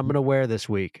 This one I'm gonna wear this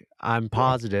week. I'm Yeah.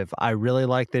 positive. I really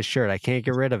like this shirt. I can't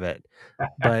get rid of it."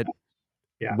 But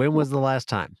Yeah. when was the last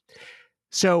time?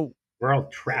 So We're all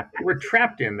trapped. We're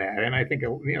trapped in that, and I think a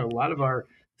lot of our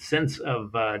sense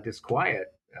of disquiet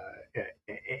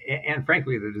and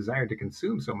frankly the desire to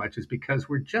consume so much is because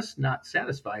we're just not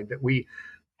satisfied that we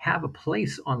have a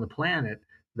place on the planet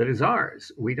that is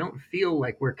ours. We don't feel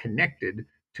like we're connected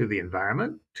to the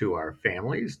environment, to our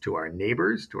families, to our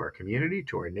neighbors, to our community,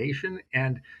 to our nation,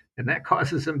 and that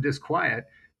causes some disquiet,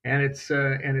 and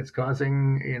it's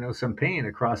causing some pain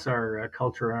across our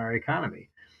culture and our economy.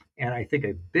 And I think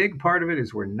a big part of it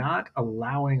is we're not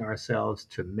allowing ourselves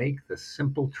to make the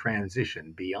simple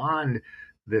transition beyond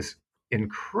this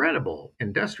incredible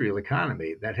industrial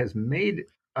economy that has made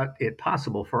it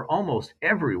possible for almost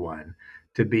everyone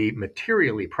to be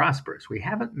materially prosperous. We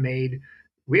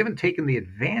haven't taken the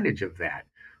advantage of that,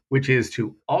 which is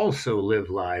to also live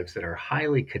lives that are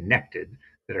highly connected,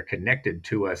 that are connected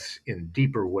to us in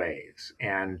deeper ways,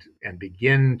 and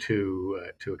begin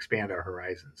to expand our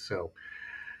horizons. So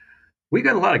we've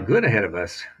got a lot of good ahead of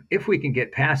us if we can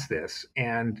get past this,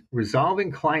 and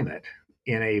resolving climate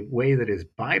in a way that is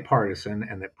bipartisan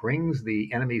and that brings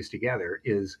the enemies together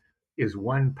is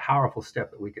one powerful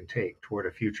step that we can take toward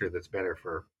a future that's better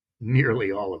for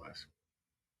nearly all of us.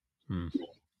 hmm,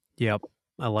 yep,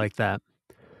 I like that.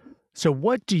 So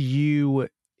what do you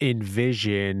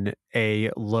envision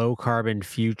a low carbon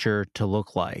future to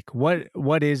look like?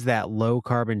 What is that low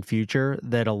carbon future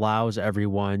that allows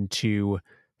everyone to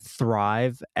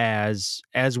thrive as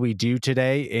we do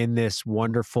today in this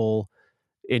wonderful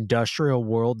industrial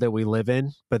world that we live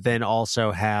in, but then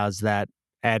also has that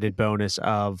added bonus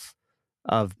of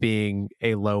being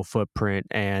a low footprint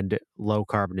and low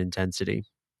carbon intensity?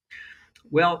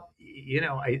 Well,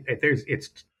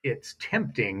 it's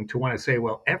tempting to want to say,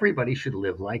 well, everybody should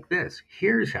live like this.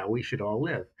 Here's how we should all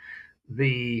live.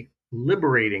 The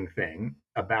liberating thing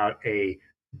about a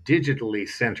digitally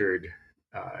centered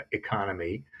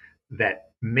economy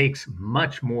that makes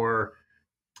much more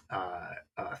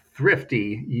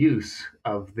thrifty use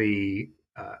of the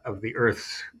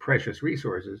Earth's precious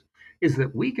resources is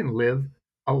that we can live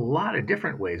a lot of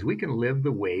different ways. We can live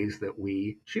the ways that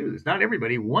we choose. Not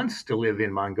everybody wants to live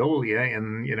in Mongolia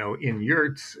and, in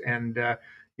yurts and,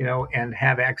 and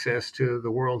have access to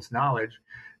the world's knowledge.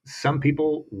 Some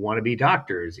people want to be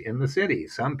doctors in the city.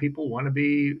 Some people want to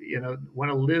be,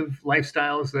 want to live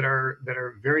lifestyles that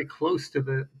are very close to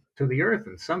the earth.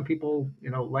 And some people,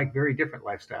 like very different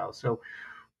lifestyles. So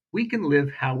we can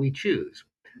live how we choose.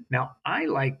 Now, I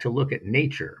like to look at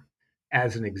nature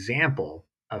as an example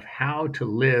of how to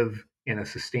live in a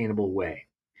sustainable way.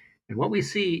 And what we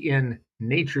see in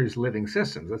nature's living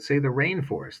systems, let's say the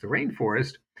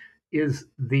rainforest is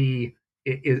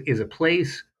is a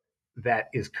place that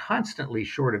is constantly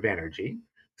short of energy.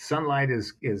 Sunlight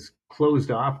is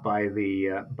closed off by at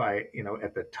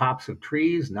the tops of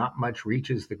trees. Not much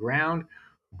reaches the ground.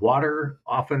 Water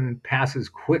often passes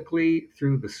quickly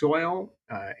through the soil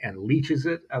and leaches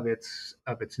it of its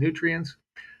nutrients.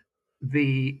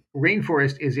 The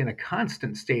rainforest is in a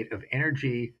constant state of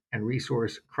energy and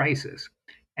resource crisis,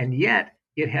 and yet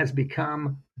it has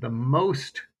become the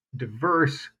most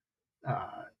diverse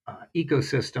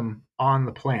ecosystem on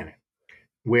the planet,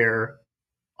 where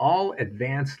all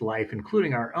advanced life,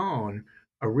 including our own,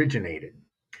 originated.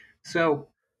 So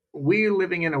we're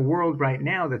living in a world right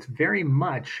now that's very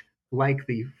much like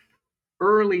the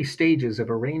early stages of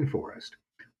a rainforest,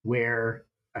 where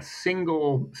a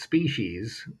single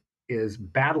species is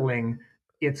battling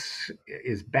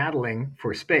is battling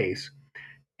for space,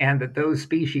 and that those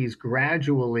species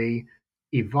gradually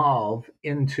evolve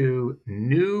into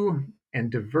new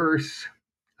and diverse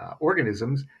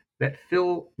organisms that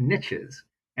fill niches.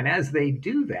 And as they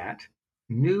do that,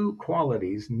 new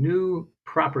qualities, new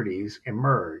properties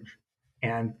emerge,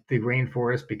 and the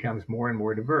rainforest becomes more and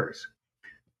more diverse.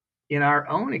 In our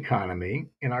own economy,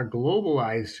 in our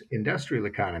globalized industrial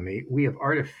economy, we have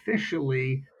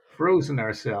artificially frozen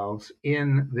ourselves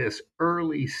in this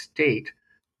early state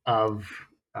of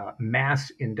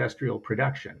mass industrial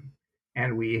production,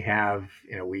 and we have,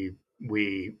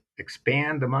 we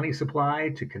expand the money supply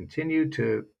to continue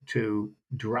to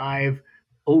drive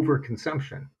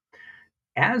overconsumption.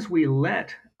 As we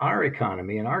let our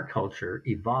economy and our culture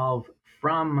evolve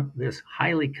from this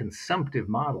highly consumptive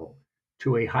model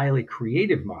to a highly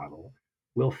creative model,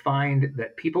 we'll find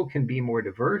that people can be more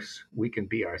diverse. We can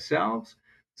be ourselves.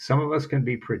 Some of us can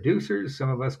be producers, some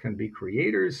of us can be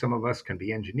creators, some of us can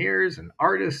be engineers and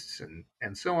artists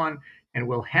and so on. And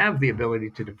we'll have the ability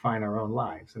to define our own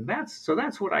lives. And that's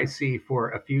what I see for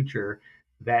a future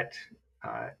that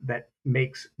that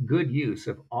makes good use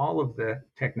of all of the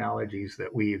technologies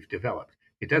that we've developed.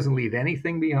 It doesn't leave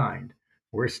anything behind.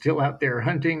 We're still out there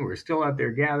hunting, we're still out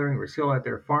there gathering, we're still out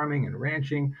there farming and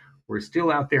ranching, we're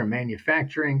still out there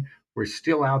manufacturing, we're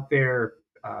still out there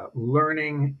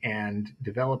learning and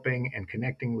developing and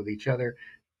connecting with each other.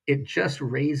 It just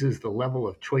raises the level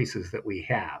of choices that we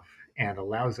have and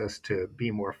allows us to be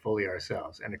more fully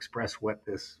ourselves and express what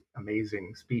this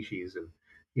amazing species of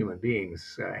human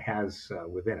beings has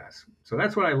within us. So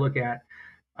that's what I look at.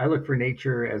 I look for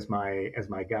nature as my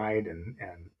guide, and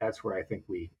that's where I think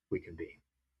we can be.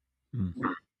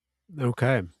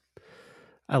 Okay.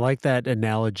 I like that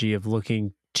analogy of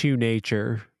looking to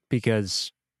nature,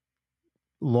 because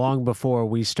long before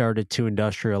we started to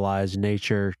industrialize,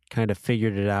 nature kind of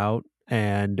figured it out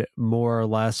and more or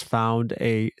less found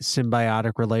a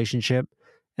symbiotic relationship.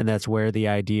 And that's where the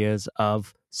ideas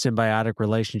of symbiotic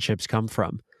relationships come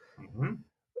from. Mm-hmm.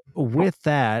 With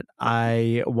that,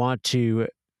 I want to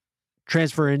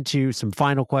transfer into some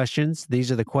final questions.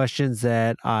 These are the questions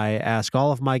that I ask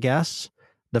all of my guests.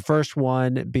 The first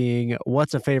one being,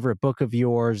 what's a favorite book of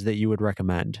yours that you would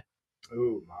recommend?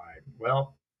 Oh my.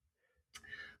 Well,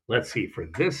 let's see. For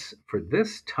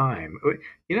this time,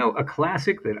 a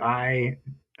classic that I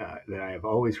have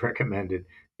always recommended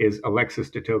is Alexis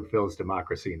de Tocqueville's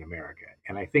Democracy in America,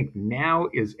 and I think now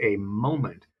is a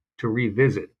moment to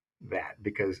revisit that,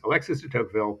 because Alexis de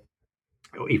Tocqueville,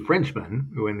 a Frenchman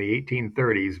who in the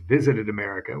 1830s visited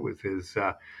America with his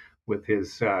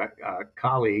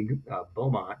colleague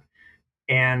Beaumont,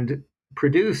 and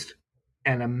produced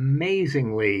an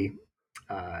amazingly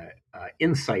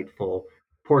insightful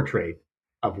portrait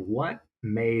of what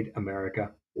made America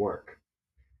work.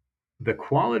 The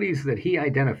qualities that he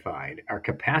identified, our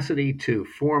capacity to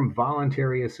form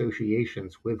voluntary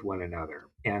associations with one another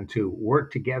and to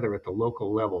work together at the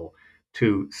local level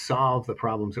to solve the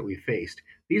problems that we faced,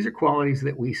 these are qualities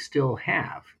that we still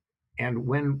have. And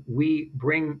when we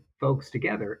bring folks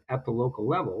together at the local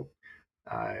level,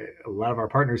 a lot of our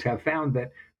partners have found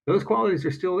that those qualities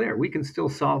are still there. We can still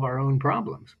solve our own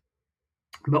problems.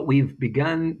 But we've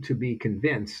begun to be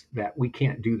convinced that we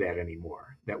can't do that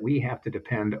anymore, that we have to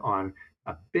depend on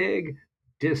a big,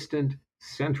 distant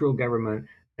central government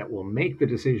that will make the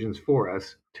decisions for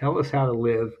us, tell us how to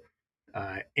live,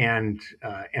 and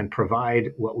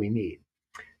provide what we need.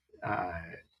 Uh,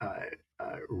 uh,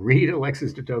 Read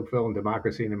Alexis de Tocqueville and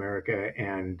Democracy in America,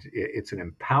 and it's an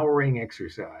empowering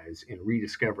exercise in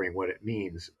rediscovering what it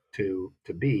means to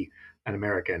be an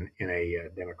American in a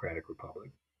democratic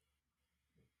republic.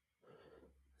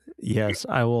 Yes,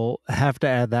 I will have to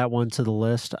add that one to the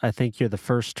list. I think you're the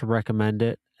first to recommend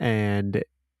it, and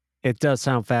it does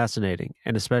sound fascinating.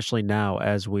 And especially now,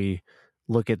 as we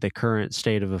look at the current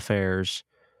state of affairs,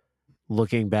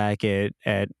 looking back at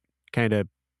kind of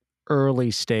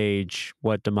early stage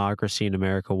what democracy in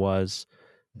America was,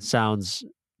 sounds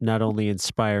not only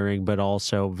inspiring but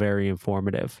also very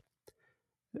informative.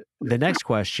 The next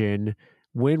question: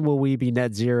 when will we be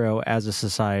net zero as a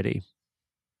society?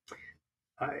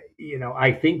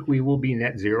 I think we will be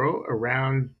net zero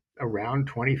around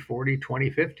 2040,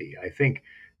 2050. I think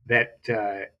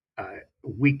that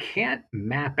we can't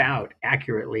map out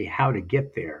accurately how to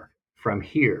get there from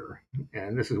here.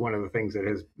 And this is one of the things that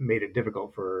has made it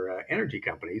difficult for energy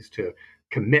companies to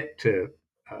commit to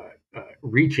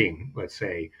reaching, let's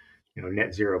say,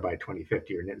 net zero by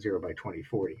 2050 or net zero by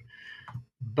 2040.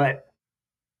 But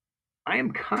I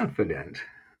am confident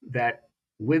that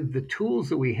with the tools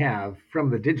that we have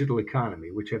from the digital economy,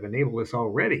 which have enabled us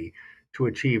already to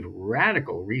achieve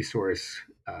radical resource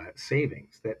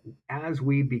savings, that as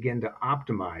we begin to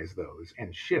optimize those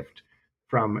and shift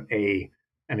from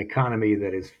an economy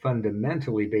that is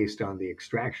fundamentally based on the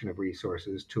extraction of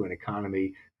resources to an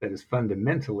economy that is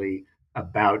fundamentally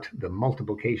about the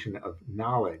multiplication of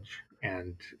knowledge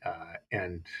and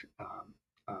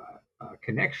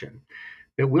connection,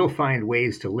 that we'll find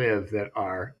ways to live that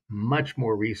are much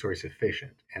more resource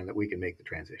efficient and that we can make the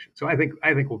transition. So I think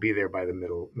we'll be there by the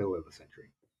middle of the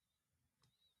century.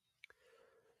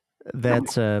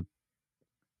 That's a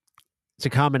It's a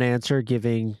common answer,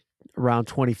 giving around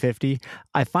 2050.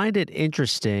 I find it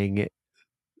interesting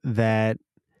that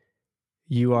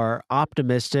you are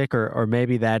optimistic, or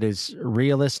maybe that is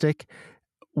realistic,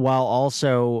 while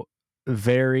also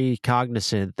very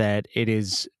cognizant that it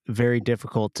is very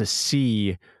difficult to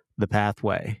see the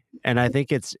pathway. And I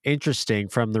think it's interesting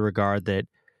from the regard that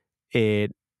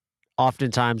it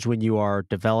oftentimes, when you are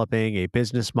developing a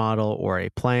business model or a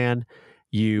plan,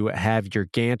 you have your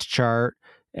Gantt chart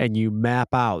and you map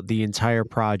out the entire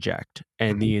project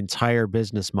and the entire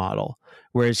business model.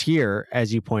 Whereas here,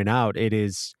 as you point out, it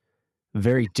is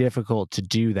very difficult to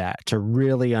do that, to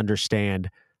really understand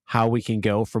how we can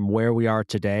go from where we are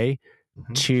today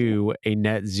to a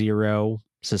net zero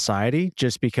society,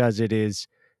 just because it is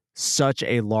such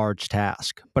a large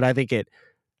task. But I think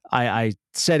I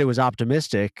said it was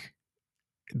optimistic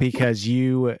because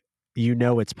you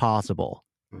know it's possible,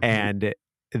 and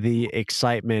the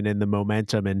excitement and the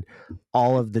momentum and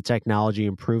all of the technology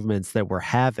improvements that we're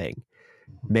having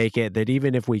make it that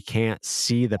even if we can't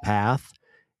see the path,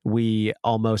 we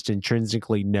almost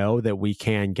intrinsically know that we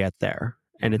can get there.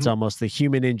 And it's almost the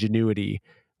human ingenuity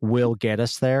will get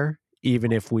us there,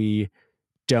 even if we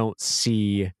don't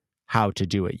see how to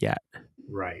do it yet.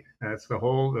 Right. That's the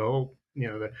whole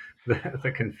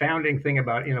the confounding thing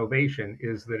about innovation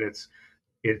is that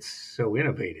it's so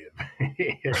innovative.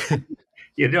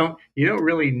 You don't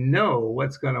really know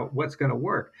what's gonna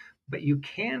work, but you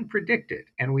can predict it,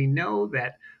 and we know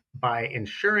that by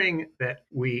ensuring that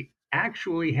we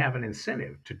actually have an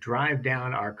incentive to drive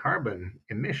down our carbon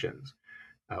emissions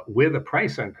with a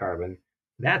price on carbon,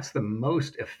 that's the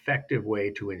most effective way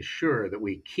to ensure that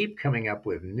we keep coming up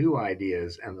with new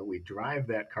ideas and that we drive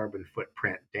that carbon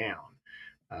footprint down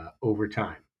over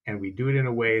time. And we do it in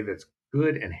a way that's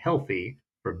good and healthy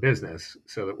for business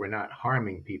so that we're not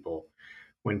harming people.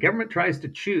 When government tries to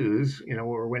choose,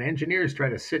 or when engineers try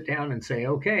to sit down and say,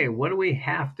 okay, what do we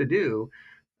have to do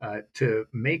to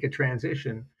make a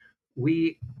transition?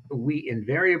 We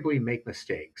invariably make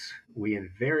mistakes. We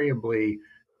invariably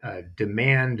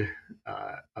demand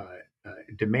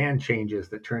demand changes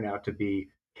that turn out to be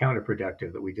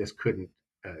counterproductive, that we just couldn't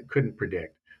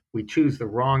predict. We choose the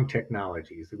wrong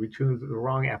technologies. We choose the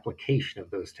wrong application of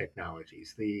those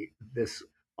technologies. This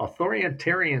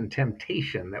authoritarian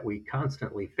temptation that we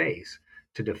constantly face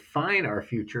to define our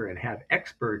future and have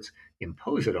experts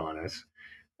impose it on us,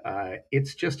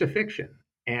 it's just a fiction.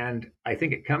 And I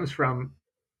think it comes from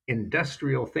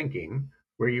industrial thinking,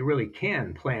 where you really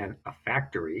can plan a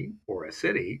factory or a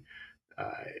city,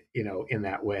 in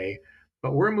that way.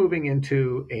 But we're moving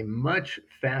into a much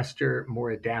faster,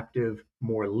 more adaptive,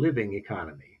 more living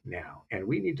economy now. And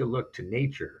we need to look to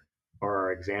nature for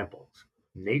our examples.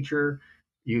 Nature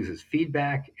uses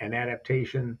feedback and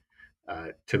adaptation.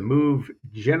 to move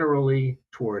generally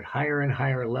toward higher and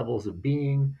higher levels of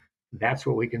being. That's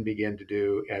what we can begin to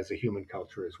do as a human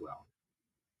culture as well.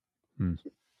 Hmm.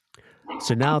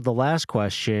 So now the last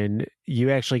question, you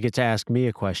actually get to ask me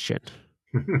a question.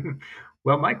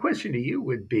 Well, my question to you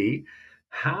would be,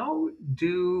 how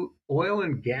do oil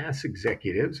and gas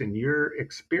executives, in your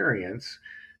experience,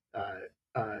 uh,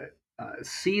 uh,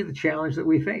 see the challenge that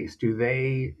we face? Do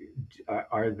they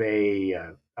are they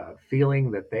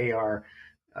feeling that that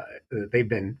they've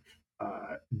been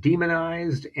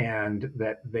demonized and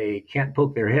that they can't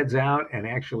poke their heads out and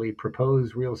actually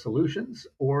propose real solutions,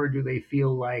 or do they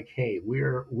feel like, hey,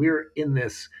 we're in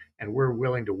this and we're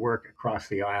willing to work across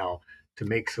the aisle to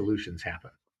make solutions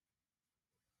happen?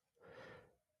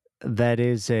 That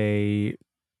is a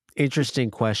interesting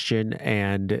question,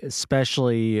 and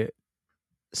especially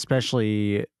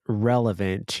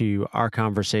relevant to our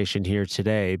conversation here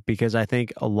today, because I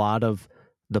think a lot of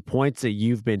the points that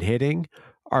you've been hitting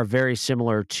are very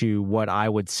similar to what I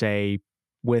would say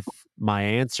with my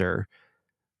answer.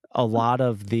 A lot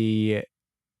of the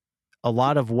a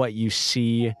lot of what you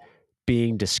see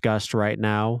being discussed right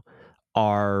now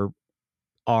are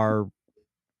are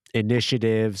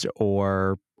initiatives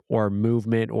or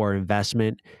movement or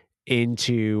investment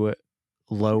into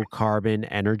low carbon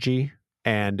energy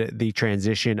and the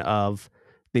transition of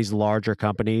these larger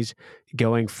companies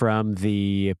going from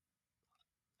the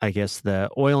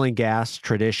oil and gas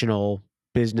traditional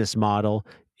business model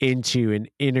into an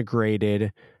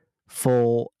integrated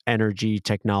full energy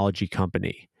technology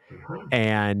company. Mhm.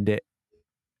 And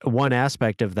one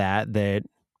aspect of that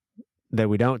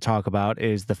we don't talk about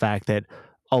is the fact that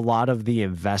a lot of the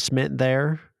investment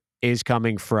there is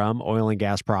coming from oil and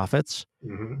gas profits.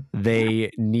 Mhm.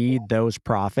 They need those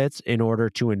profits in order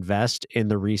to invest in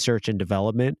the research and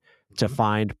development to Mhm.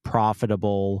 find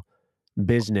profitable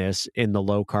business in the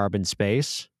low carbon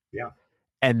space. Yeah.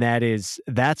 And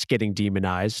that's getting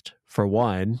demonized for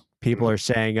one. People Mhm. are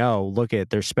saying, "Oh, look at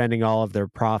they're spending all of their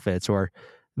profits," or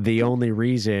the only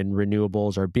reason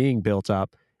renewables are being built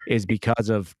up is because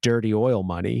of dirty oil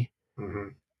money.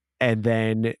 Mhm. And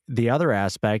then the other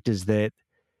aspect is that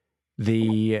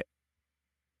the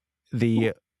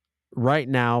the right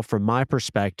now, from my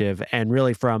perspective, and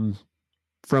really from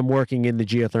working in the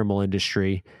geothermal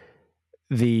industry,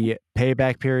 the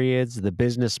payback periods, the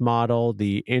business model,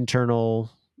 the internal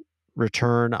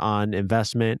return on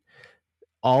investment,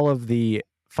 all of the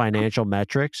financial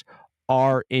metrics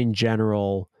are in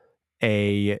general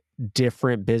a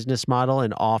different business model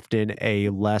and often a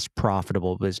less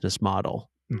profitable business model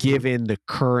Mhm. given the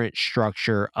current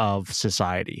structure of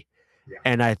society. Yeah.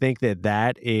 And I think that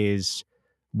that is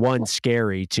one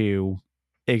scary to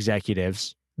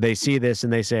executives. They see this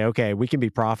and they say, okay, we can be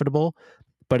profitable,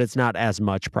 but it's not as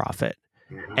much profit.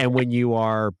 Mhm. And when you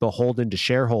are beholden to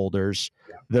shareholders,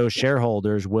 Yeah. those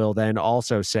shareholders will then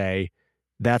also say,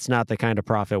 that's not the kind of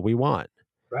profit we want.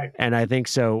 Right. And I think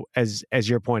so, as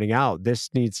you're pointing out,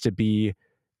 this needs to be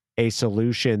a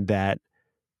solution that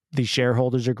the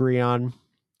shareholders agree on,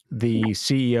 the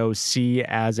CEOs see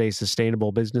as a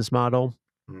sustainable business model,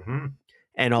 Mhm.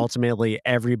 and ultimately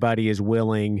everybody is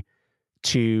willing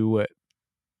to,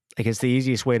 I guess the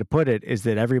easiest way to put it is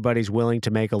that everybody's willing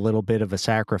to make a little bit of a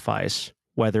sacrifice,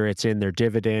 whether it's in their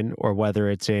dividend or whether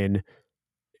it's in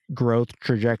growth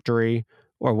trajectory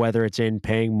or whether it's in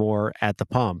paying more at the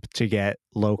pump to get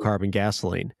low carbon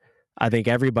gasoline. I think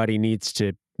everybody needs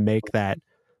to make that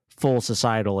full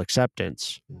societal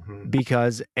acceptance Mhm.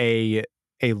 because a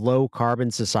low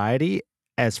carbon society,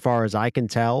 as far as I can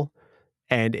tell,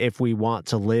 and if we want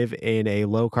to live in a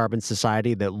low carbon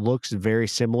society that looks very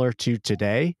similar to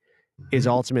today, is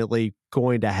Mhm. ultimately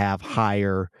going to have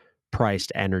higher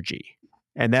priced energy.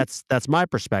 And that's my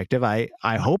perspective. I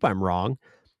hope I'm wrong,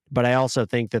 but I also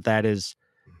think that Mhm.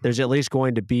 there's at least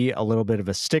going to be a little bit of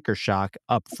a sticker shock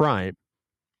up front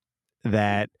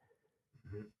that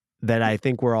Mhm. that I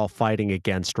think we're all fighting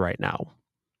against right now.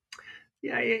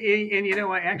 Yeah,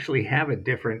 and I actually have a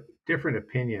different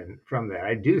opinion from that.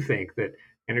 I do think that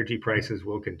energy prices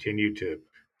will continue to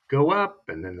go up,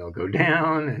 and then they'll go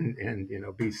down,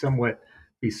 and be somewhat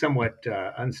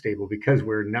unstable because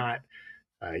we're not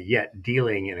yet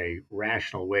dealing in a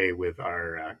rational way with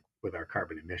our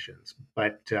carbon emissions.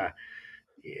 But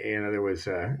there was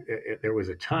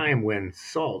a time when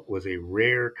salt was a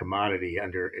rare commodity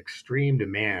under extreme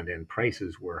demand and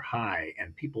prices were high,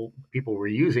 and people were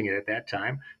using it at that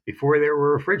time before there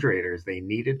were refrigerators. They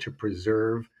needed to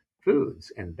preserve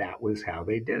foods, and that was how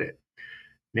they did it.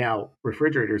 Now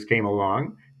refrigerators came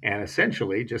along and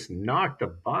essentially just knocked the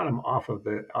bottom off of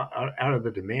the out of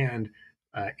the demand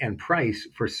and price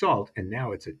for salt, and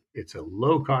now it's a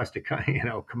low cost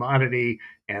commodity,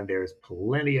 and there's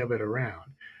plenty of it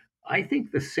around. I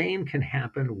think the same can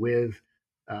happen with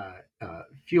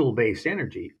fuel-based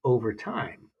energy over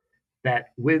time.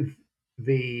 That with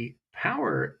the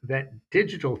power that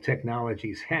digital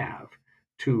technologies have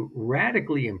to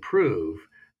radically improve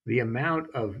the amount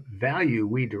of value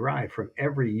we derive from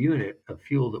every unit of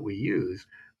fuel that we use,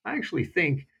 I actually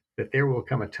think that there will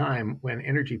come a time when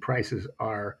energy prices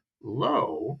are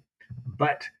low,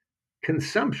 but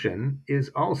consumption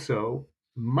is also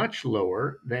much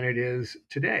lower than it is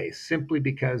today, simply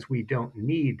because we don't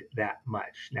need that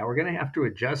much. Now, we're going to have to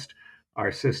adjust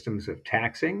our systems of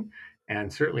taxing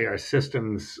and certainly our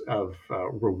systems of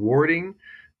rewarding,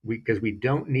 because we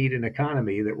don't need an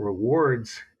economy that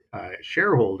rewards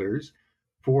shareholders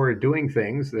for doing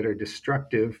things that are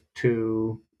destructive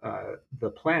to the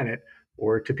planet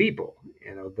or to people.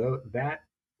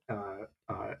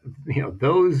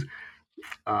 Those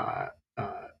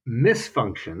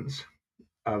misfunctions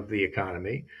of the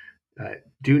economy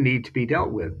do need to be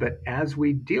dealt with. But as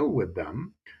we deal with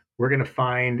them, we're going to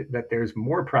find that there's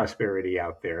more prosperity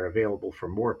out there available for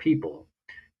more people,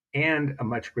 and a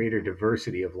much greater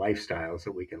diversity of lifestyles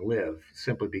that we can live,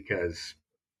 simply because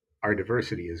our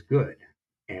diversity is good,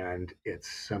 and it's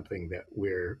something that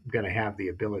we're going to have the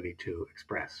ability to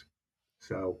express.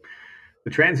 So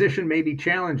the transition may be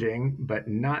challenging, but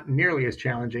not nearly as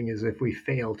challenging as if we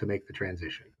fail to make the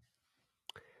transition.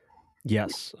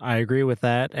 Yes, I agree with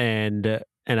that, and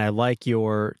I like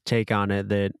your take on it,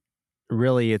 that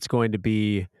really it's going to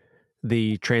be,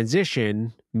 the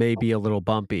transition may be a little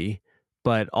bumpy,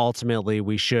 but ultimately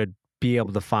we should be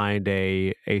able to find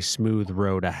a smooth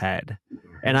road ahead.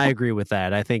 And I agree with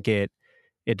that. I think it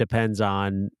depends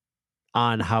on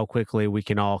how quickly we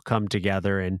can all come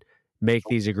together and make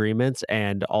these agreements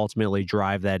and ultimately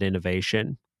drive that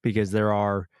innovation, because there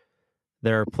are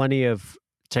plenty of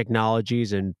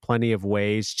technologies and plenty of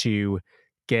ways to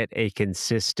get a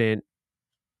consistent,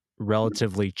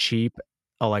 relatively cheap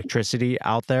electricity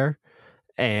out there.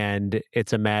 And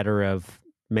it's a matter of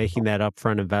making that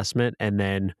upfront investment and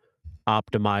then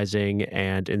optimizing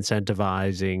and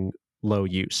incentivizing low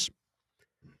use.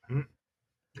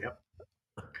 Yep.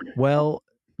 Well,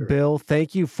 Bill,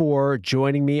 thank you for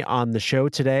joining me on the show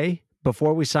today.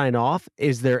 Before we sign off,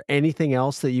 is there anything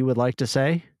else that you would like to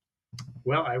say?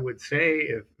 Well, I would say,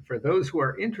 for those who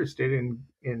are interested in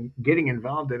getting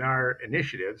involved in our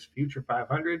initiatives,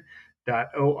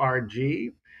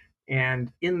 future500.org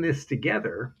and In This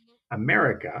Together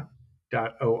America.org.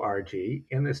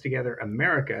 In This Together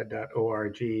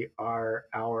America.org are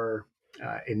our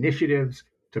initiatives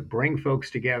to bring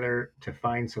folks together to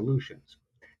find solutions.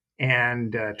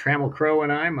 And Trammell Crow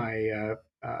and I, my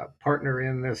partner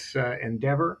in this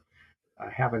endeavor,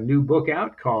 have a new book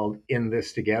out called In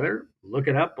This Together. Look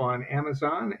it up on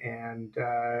Amazon and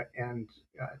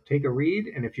take a read.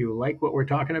 And if you like what we're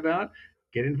talking about,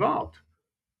 get involved.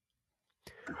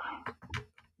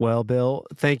 Well, Bill,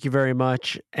 thank you very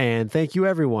much. And thank you,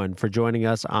 everyone, for joining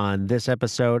us on this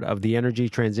episode of the Energy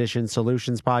Transition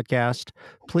Solutions Podcast.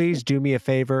 Please do me a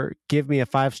favor, give me a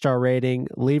 5-star rating,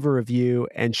 leave a review,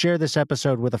 and share this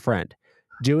episode with a friend.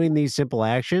 Doing these simple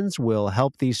actions will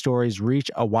help these stories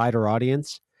reach a wider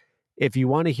audience. If you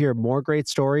want to hear more great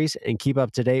stories and keep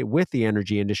up to date with the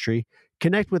energy industry,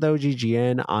 connect with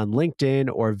OGGN on LinkedIn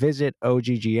or visit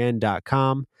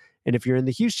oggn.com. And if you're in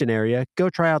the Houston area,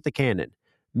 go try out the Cannon.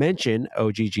 Mention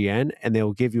OGGN and they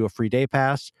will give you a free day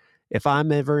pass. If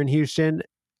I'm ever in Houston,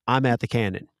 I'm at the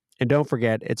Cannon. And don't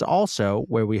forget, it's also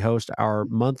where we host our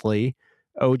monthly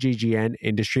OGGN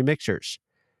Industry Mixers.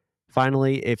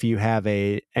 Finally, if you have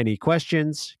any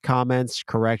questions, comments,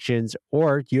 corrections,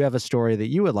 or you have a story that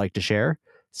you would like to share,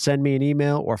 send me an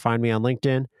email or find me on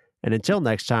LinkedIn. And until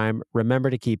next time, remember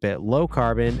to keep it low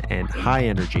carbon and high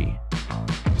energy.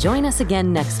 Join us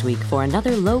again next week for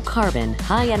another low-carbon,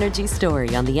 high-energy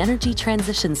story on the Energy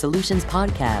Transition Solutions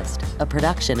Podcast, a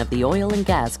production of the Oil and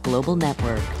Gas Global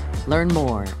Network. Learn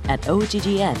more at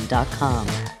oggn.com.